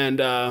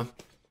 And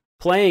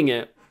playing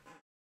it,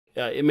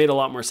 it made a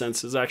lot more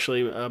sense. It was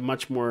actually a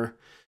much more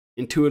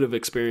intuitive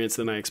experience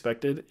than I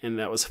expected, and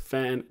that was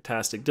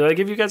fantastic. Did I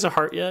give you guys a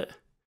heart yet?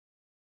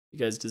 You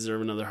guys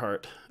deserve another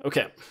heart.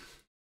 Okay.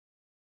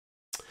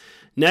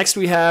 Next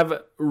we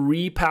have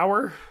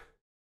Repower.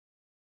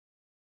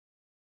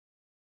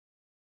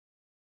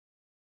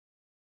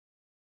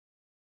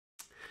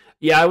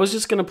 Yeah, I was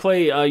just going to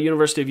play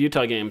University of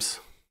Utah games.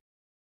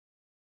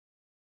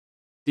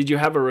 Did you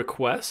have a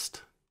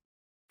request?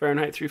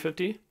 Fahrenheit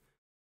 350?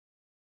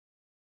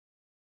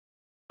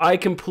 I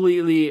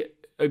completely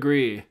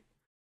agree.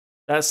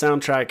 That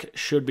soundtrack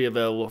should be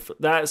available.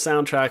 That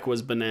soundtrack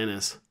was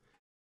bananas.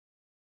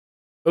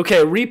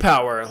 Okay,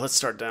 Repower. Let's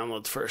start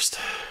downloads first.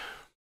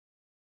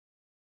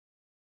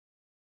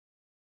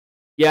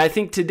 Yeah, I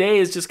think today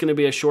is just going to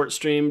be a short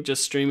stream,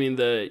 just streaming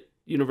the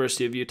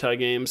University of Utah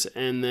games,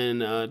 and then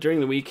during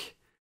the week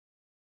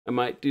I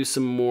might do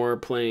some more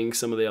playing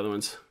some of the other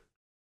ones.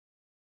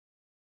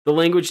 The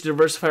language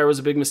diversifier was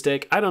a big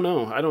mistake. I don't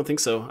know. I don't think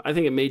so. I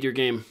think it made your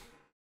game.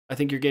 I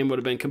think your game would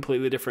have been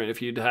completely different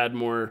if you'd had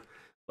more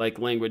like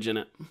language in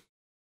it.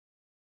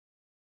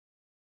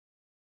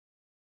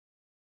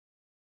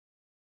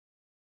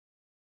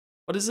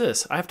 What is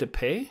this? I have to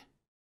pay?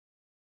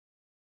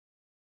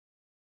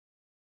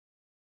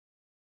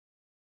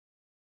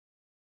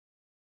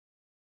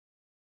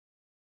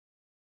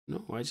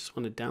 No, I just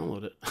want to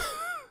download it.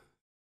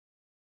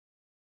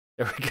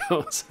 There we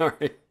go.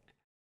 Sorry.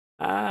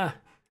 A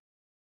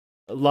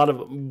lot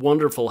of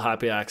wonderful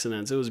happy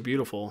accidents. It was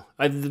beautiful.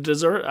 I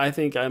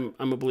think I'm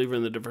a believer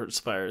in the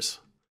diversifiers.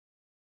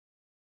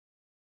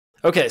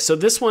 Okay, so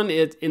this one,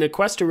 in a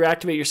quest to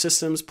reactivate your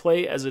systems,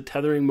 play as a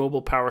tethering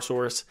mobile power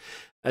source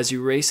as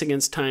you race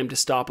against time to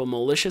stop a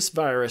malicious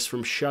virus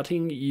from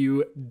shutting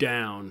you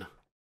down.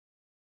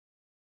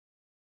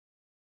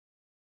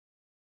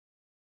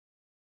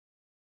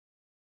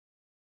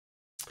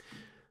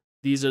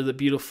 These are the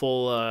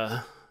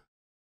beautiful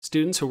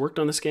students who worked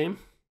on this game.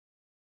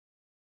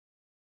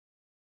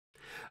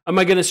 Am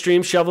I gonna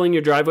stream shoveling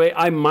your driveway?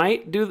 I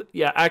might do.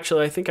 Yeah,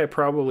 actually, I think I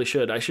probably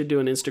should. I should do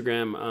an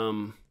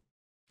Instagram,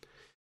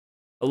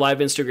 a live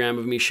Instagram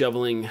of me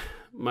shoveling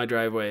my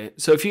driveway.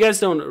 So if you guys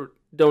don't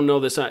know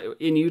this,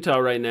 in Utah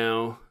right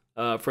now,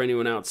 for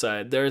anyone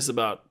outside, there's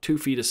about 2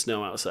 feet of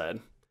snow outside.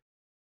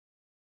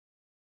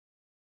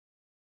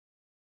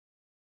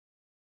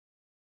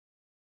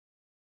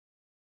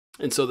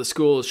 And so the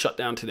school is shut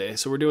down today.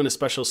 So we're doing a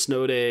special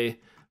snow day,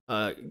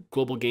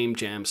 global game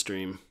jam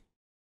stream.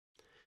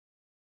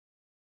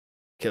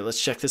 Okay,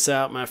 let's check this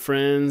out, my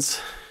friends.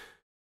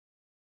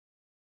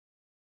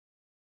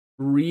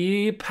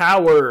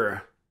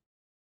 Repower.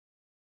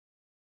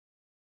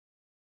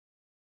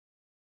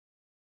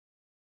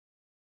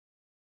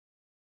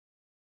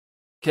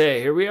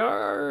 Okay, here we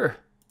are.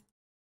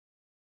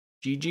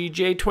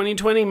 GGJ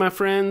 2020, my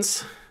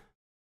friends.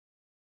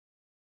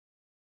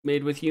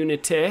 Made with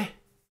Unity.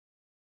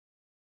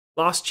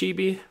 Lost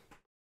Chibi.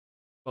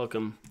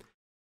 Welcome.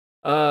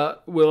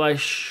 Will I?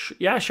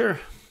 Yeah,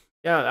 sure.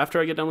 Yeah, after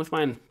I get done with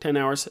mine, 10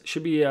 hours.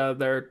 Should be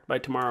there by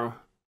tomorrow,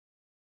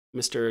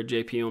 Mr.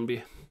 JP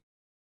Onby.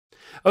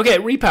 Okay,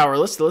 repower.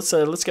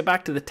 Let's get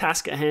back to the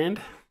task at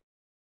hand.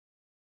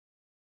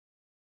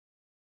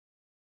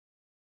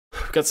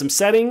 We've got some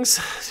settings.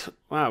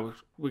 Wow,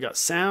 we got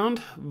sound,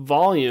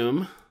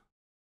 volume.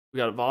 We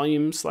got a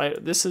volume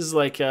slide. This is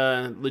like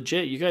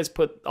legit. You guys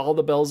put all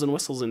the bells and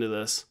whistles into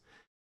this.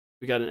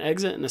 We got an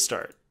exit and a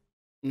start.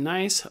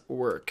 Nice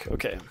work.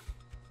 Okay.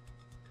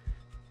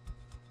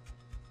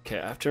 Okay,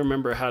 I have to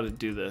remember how to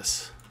do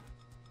this.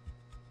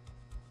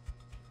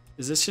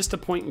 Is this just a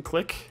point and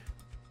click?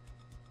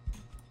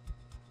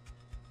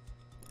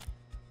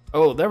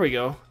 Oh, there we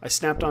go. I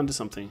snapped onto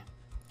something.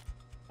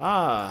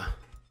 Ah.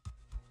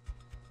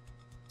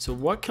 So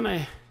what can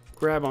I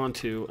grab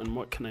onto and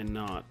what can I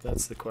not?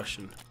 That's the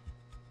question.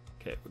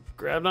 Okay, we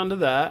grabbed onto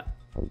that.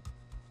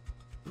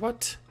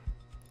 What?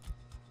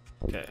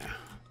 Okay.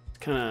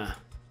 Kind of...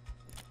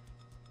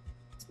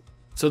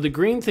 So the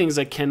green things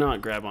I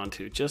cannot grab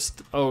onto.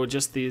 Just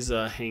these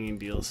hanging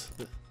deals.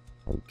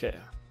 Okay.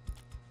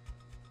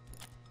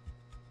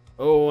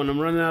 Oh, and I'm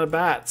running out of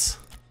bats.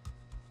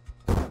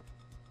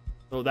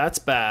 Oh, that's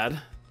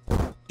bad.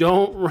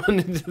 Don't run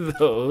into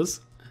those.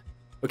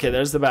 Okay,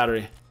 there's the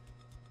battery.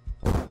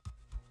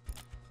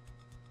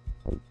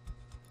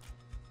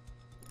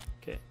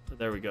 Okay,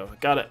 there we go.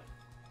 Got it.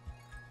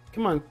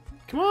 Come on.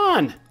 Come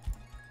on!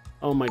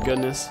 Oh my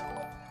goodness.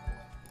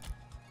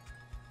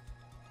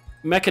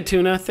 Mecha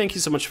Tuna, thank you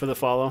so much for the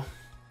follow.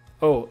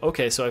 Oh,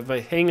 okay, so if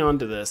I hang on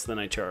to this, then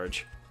I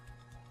charge.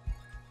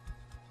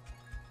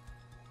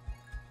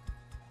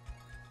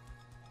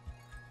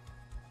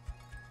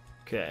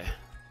 Okay.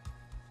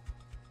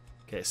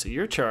 Okay, so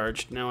you're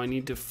charged. Now I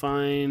need to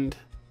find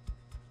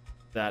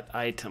that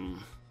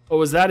item. Oh,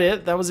 was that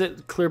it? That was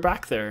it? Clear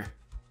back there.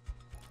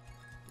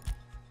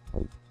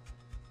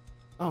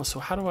 Oh, so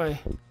how do I...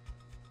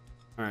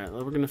 Alright,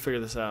 we're gonna figure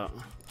this out.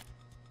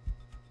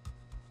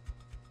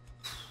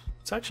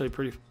 It's actually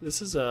pretty...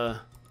 This is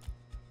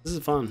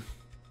fun.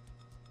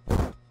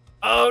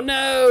 Oh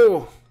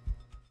no!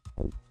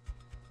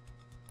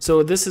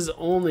 So this is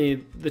only...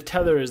 The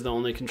tether is the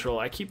only control.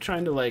 I keep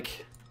trying to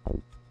like...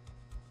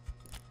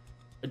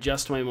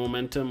 adjust my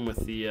momentum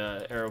with the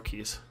arrow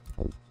keys.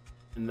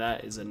 And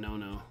that is a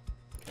no-no.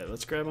 Okay,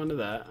 let's grab onto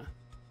that.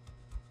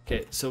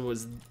 Okay, so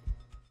was...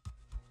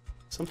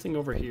 something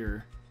over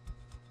here.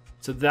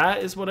 So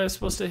that is what I was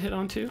supposed to hit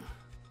onto? Is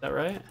that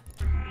right?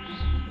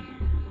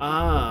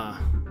 Ah.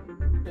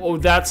 Oh,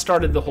 that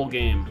started the whole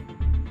game.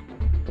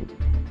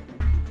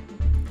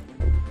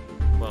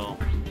 Well,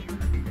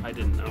 I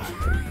didn't know.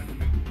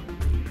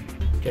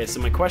 Okay, so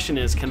my question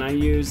is, can I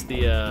use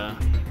the, I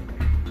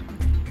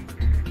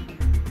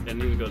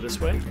need to go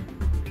this way?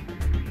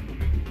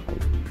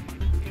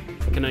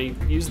 Can I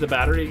use the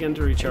battery again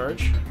to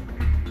recharge?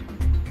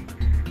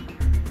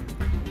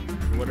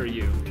 What are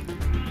you?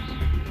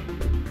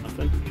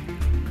 Nothing?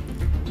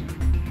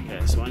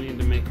 Okay, so I need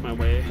to make my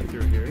way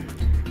through here.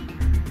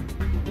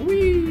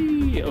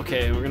 Whee!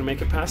 Okay, we're gonna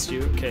make it past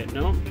you. Okay,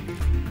 no.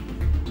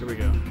 Here we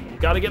go.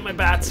 Gotta get my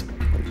bats.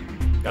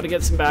 Gotta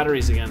get some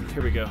batteries again.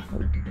 Here we go.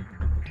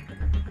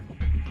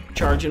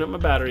 Charging up my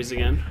batteries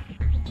again.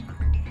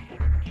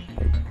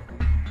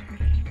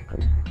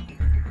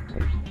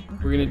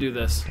 We're gonna do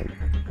this.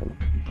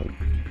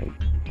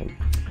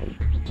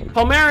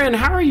 Palmarian,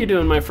 how are you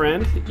doing, my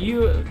friend?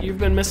 You've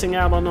been missing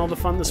out on all the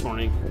fun this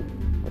morning.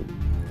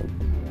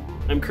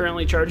 I'm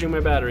currently charging my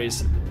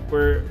batteries.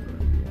 We're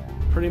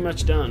pretty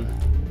much done.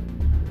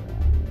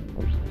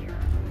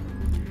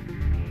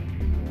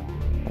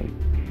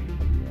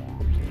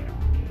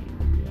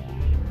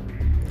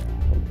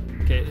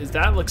 Okay,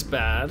 that looks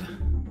bad.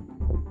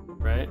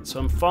 Right? So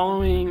I'm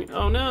following...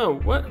 Oh no!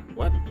 What?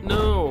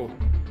 No!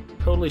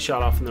 Totally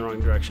shot off in the wrong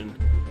direction.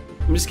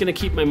 I'm just gonna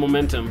keep my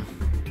momentum.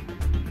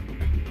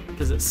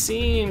 Because it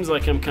seems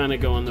like I'm kind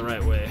of going the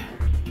right way.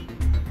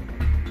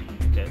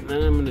 Okay, and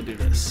then I'm gonna do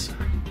this.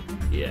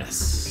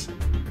 Yes.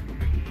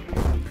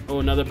 Oh,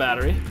 another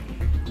battery.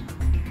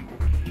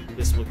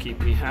 This will keep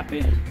me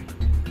happy.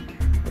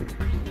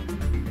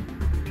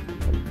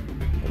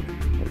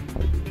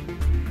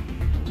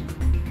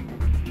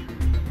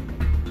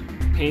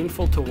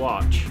 Painful to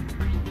watch.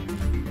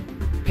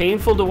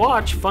 Painful to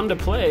watch, fun to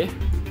play.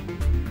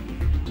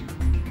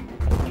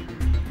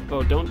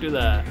 Oh, don't do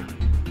that.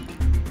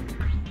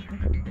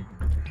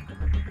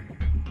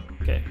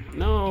 Okay,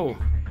 no.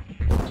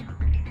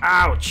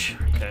 Ouch.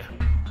 Okay.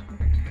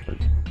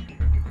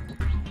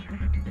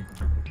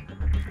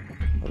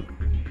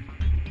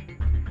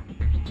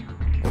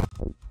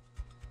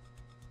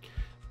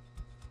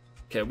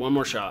 Okay, one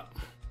more shot.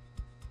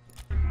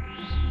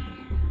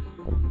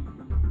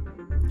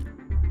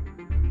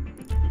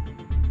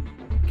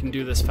 Can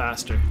do this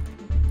faster.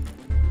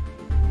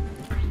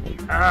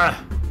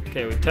 Ah!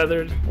 Okay, we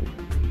tethered.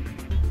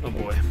 Oh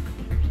boy.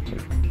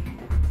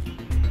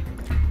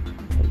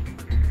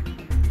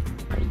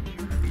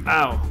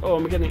 Ow! Oh,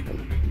 I'm getting.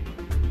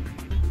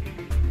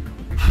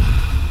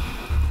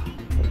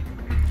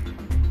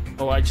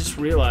 Oh, I just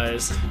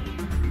realized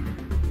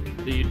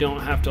that you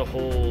don't have to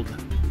hold.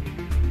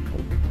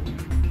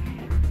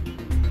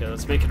 Okay,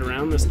 let's make it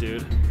around this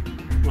dude.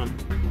 Come on.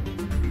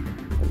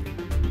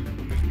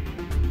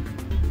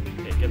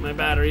 Okay, get my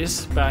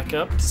batteries back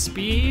up to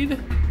speed.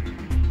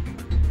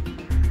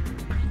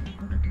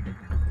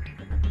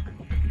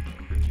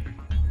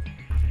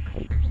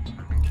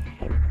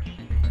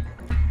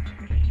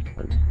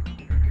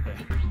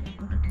 Okay.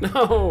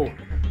 No!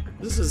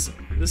 This is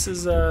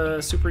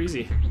super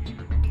easy.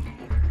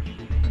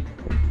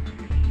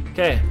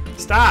 Okay,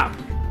 stop!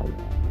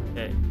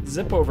 Okay,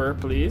 zip over,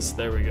 please.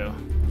 There we go.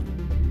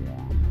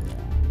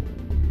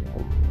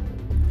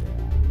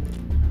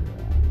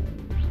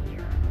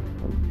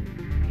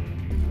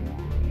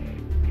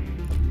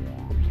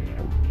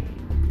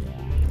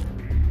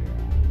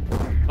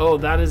 Oh,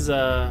 that is,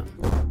 I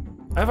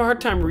have a hard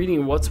time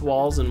reading what's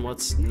walls and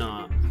what's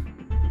not.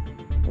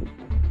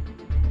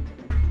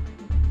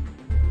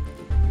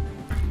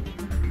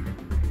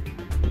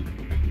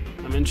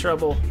 I'm in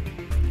trouble.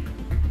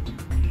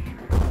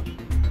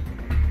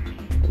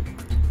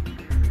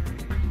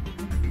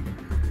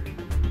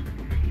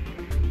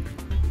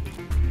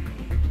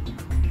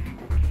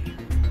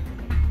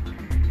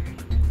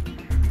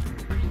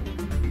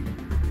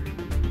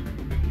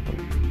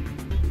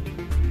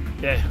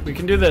 Okay, we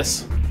can do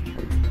this.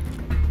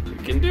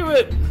 We can do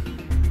it.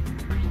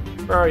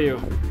 Where are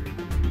you?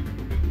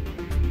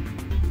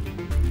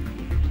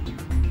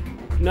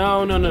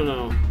 No, no, no,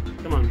 no.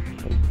 Come on.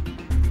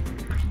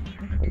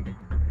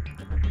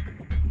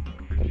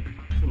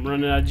 I'm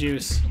running out of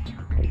juice.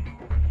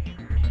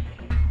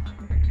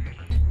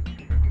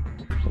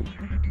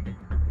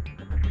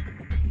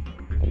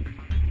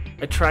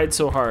 I tried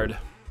so hard.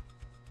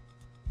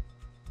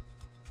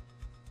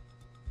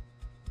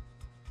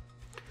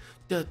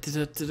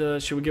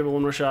 Should we give it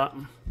one more shot?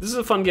 This is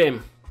a fun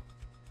game.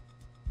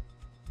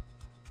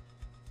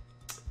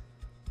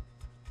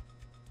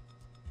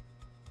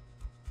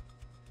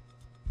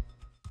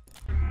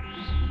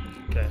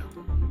 Okay,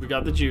 we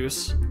got the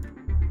juice.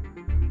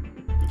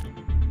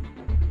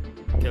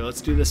 Okay,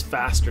 let's do this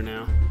faster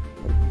now.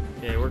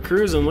 Okay, we're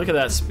cruising. Look at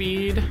that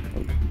speed.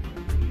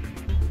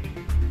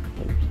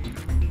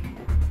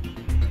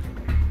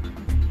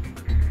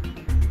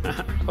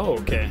 Oh,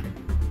 okay.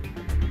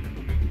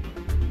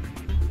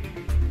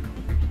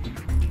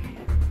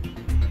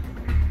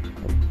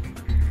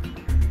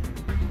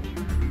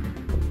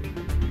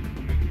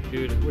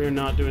 Dude, we're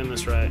not doing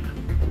this right.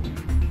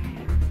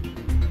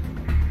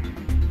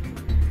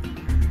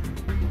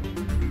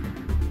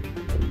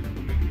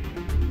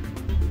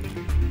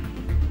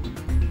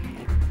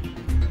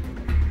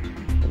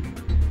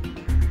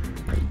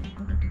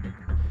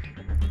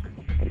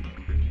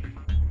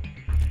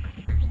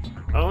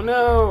 Oh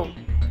no!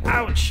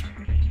 Ouch!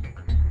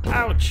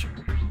 Ouch!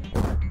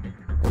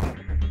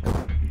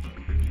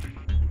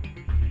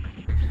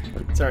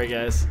 Sorry,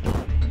 guys.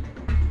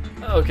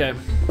 Okay.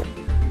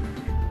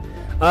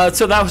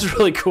 So that was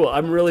really cool.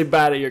 I'm really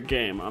bad at your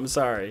game. I'm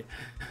sorry.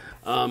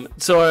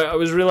 So I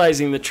was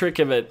realizing the trick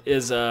of it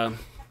is I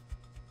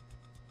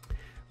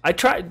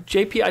tried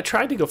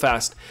to go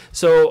fast.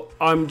 So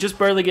I'm just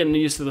barely getting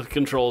used to the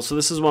controls. So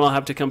this is one I'll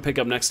have to come pick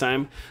up next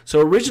time. So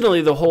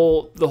originally the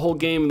whole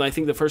game, I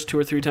think the first 2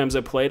 or 3 times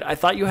I played, I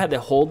thought you had to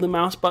hold the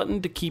mouse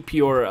button to keep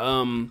your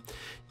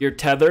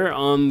tether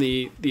on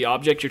the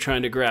object you're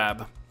trying to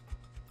grab.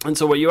 And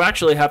so what you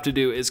actually have to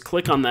do is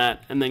click on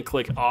that and then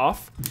click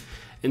off.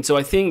 And so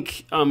I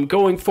think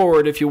going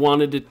forward, if you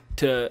wanted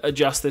to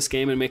adjust this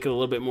game and make it a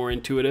little bit more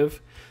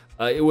intuitive,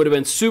 it would have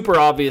been super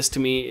obvious to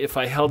me if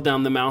I held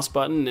down the mouse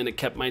button and it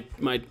kept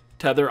my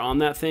tether on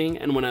that thing,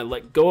 and when I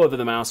let go of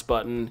the mouse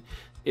button,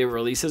 it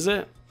releases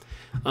it.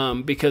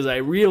 Because I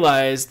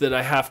realized that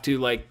I have to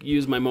like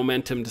use my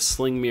momentum to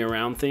sling me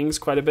around things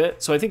quite a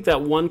bit. So I think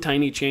that one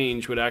tiny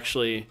change would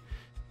actually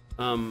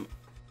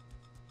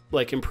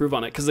like improve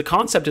on it, because the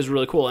concept is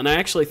really cool. And I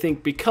actually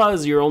think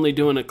because you're only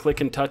doing a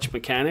click and touch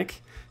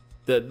mechanic,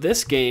 that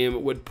this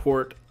game would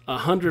port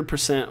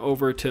 100%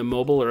 over to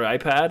mobile or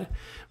iPad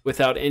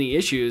without any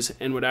issues,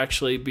 and would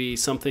actually be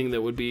something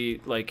that would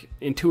be like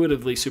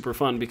intuitively super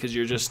fun, because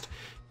you're just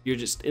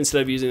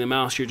instead of using the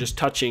mouse, you're just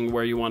touching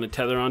where you want to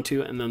tether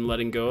onto and then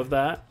letting go of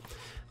that.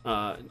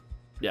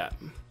 Yeah,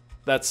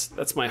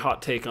 that's my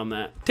hot take on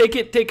that. Take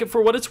it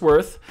for what it's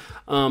worth.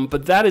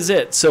 But that is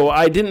it. So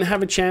I didn't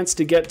have a chance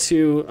to get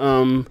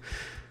to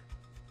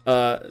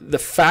the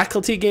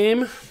faculty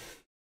game,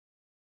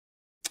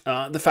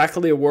 the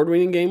faculty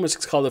award-winning game, which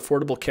is called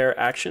Affordable Care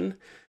Action.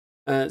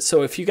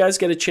 So if you guys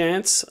get a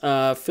chance,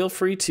 feel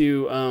free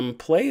to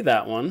play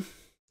that one.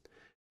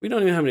 We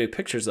don't even have any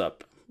pictures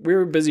up. We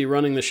were busy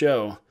running the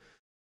show.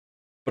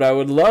 But I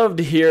would love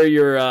to hear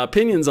your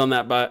opinions on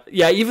that. But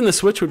yeah, even the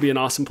Switch would be an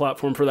awesome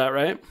platform for that,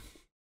 right?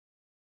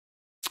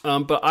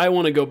 But I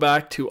want to go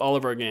back to all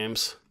of our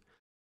games.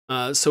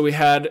 So we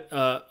had,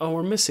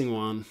 we're missing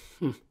one.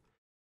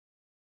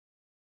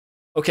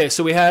 Okay,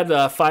 so we had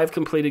 5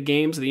 completed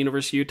games at the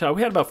University of Utah.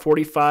 We had about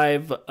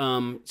 45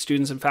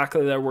 students and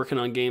faculty that are working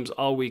on games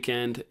all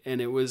weekend, and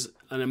it was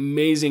an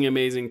amazing,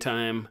 amazing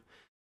time.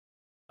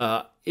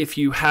 If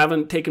you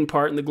haven't taken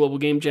part in the Global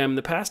Game Jam in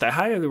the past, I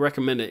highly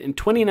recommend it. In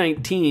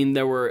 2019,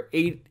 there were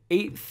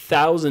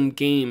 8,000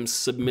 games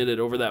submitted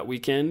over that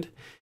weekend,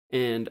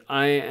 and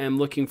I am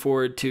looking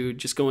forward to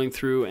just going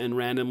through and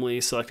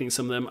randomly selecting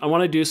some of them. I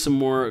want to do some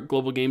more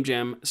Global Game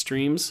Jam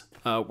streams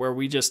where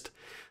we just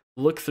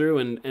look through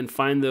and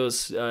find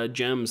those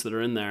gems that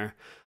are in there.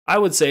 I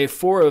would say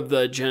 4 of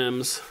the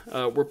gems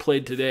were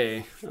played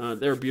today.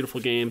 They're beautiful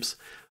games.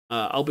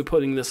 I'll be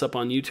putting this up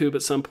on YouTube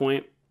at some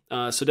point.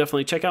 So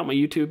definitely check out my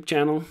YouTube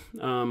channel, !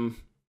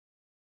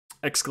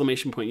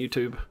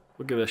 YouTube.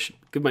 We'll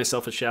give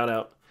myself a shout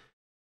out.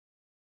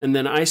 And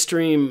then I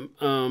stream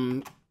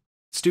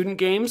student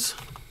games.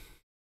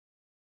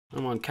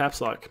 I'm on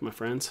caps lock, my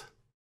friends.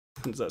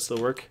 Does that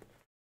still work?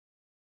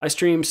 I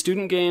stream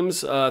student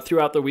games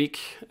throughout the week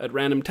at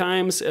random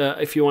times.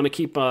 If you want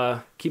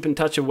to keep in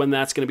touch of when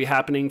that's going to be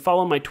happening,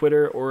 follow my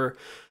Twitter or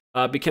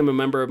become a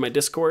member of my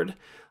Discord.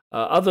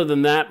 Other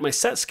than that, my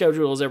set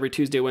schedule is every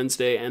Tuesday,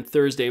 Wednesday, and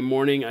Thursday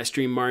morning. I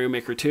stream Mario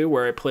Maker 2,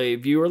 where I play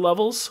viewer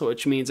levels,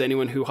 which means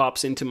anyone who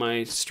hops into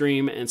my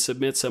stream and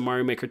submits a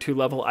Mario Maker 2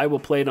 level, I will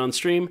play it on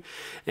stream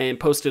and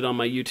post it on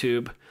my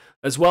YouTube.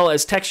 As well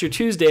as Texture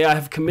Tuesday, I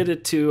have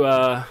committed to,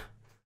 I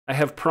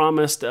have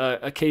promised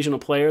Occasional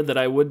Player that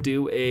I would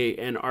do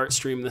an art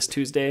stream this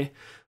Tuesday,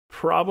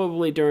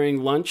 probably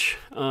during lunch,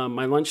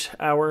 my lunch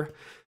hour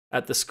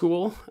at the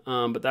school,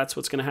 but that's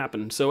what's going to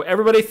happen. So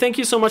everybody, thank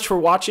you so much for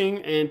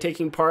watching and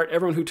taking part.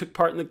 Everyone who took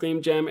part in the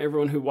Game Jam,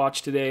 everyone who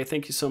watched today,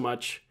 thank you so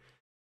much.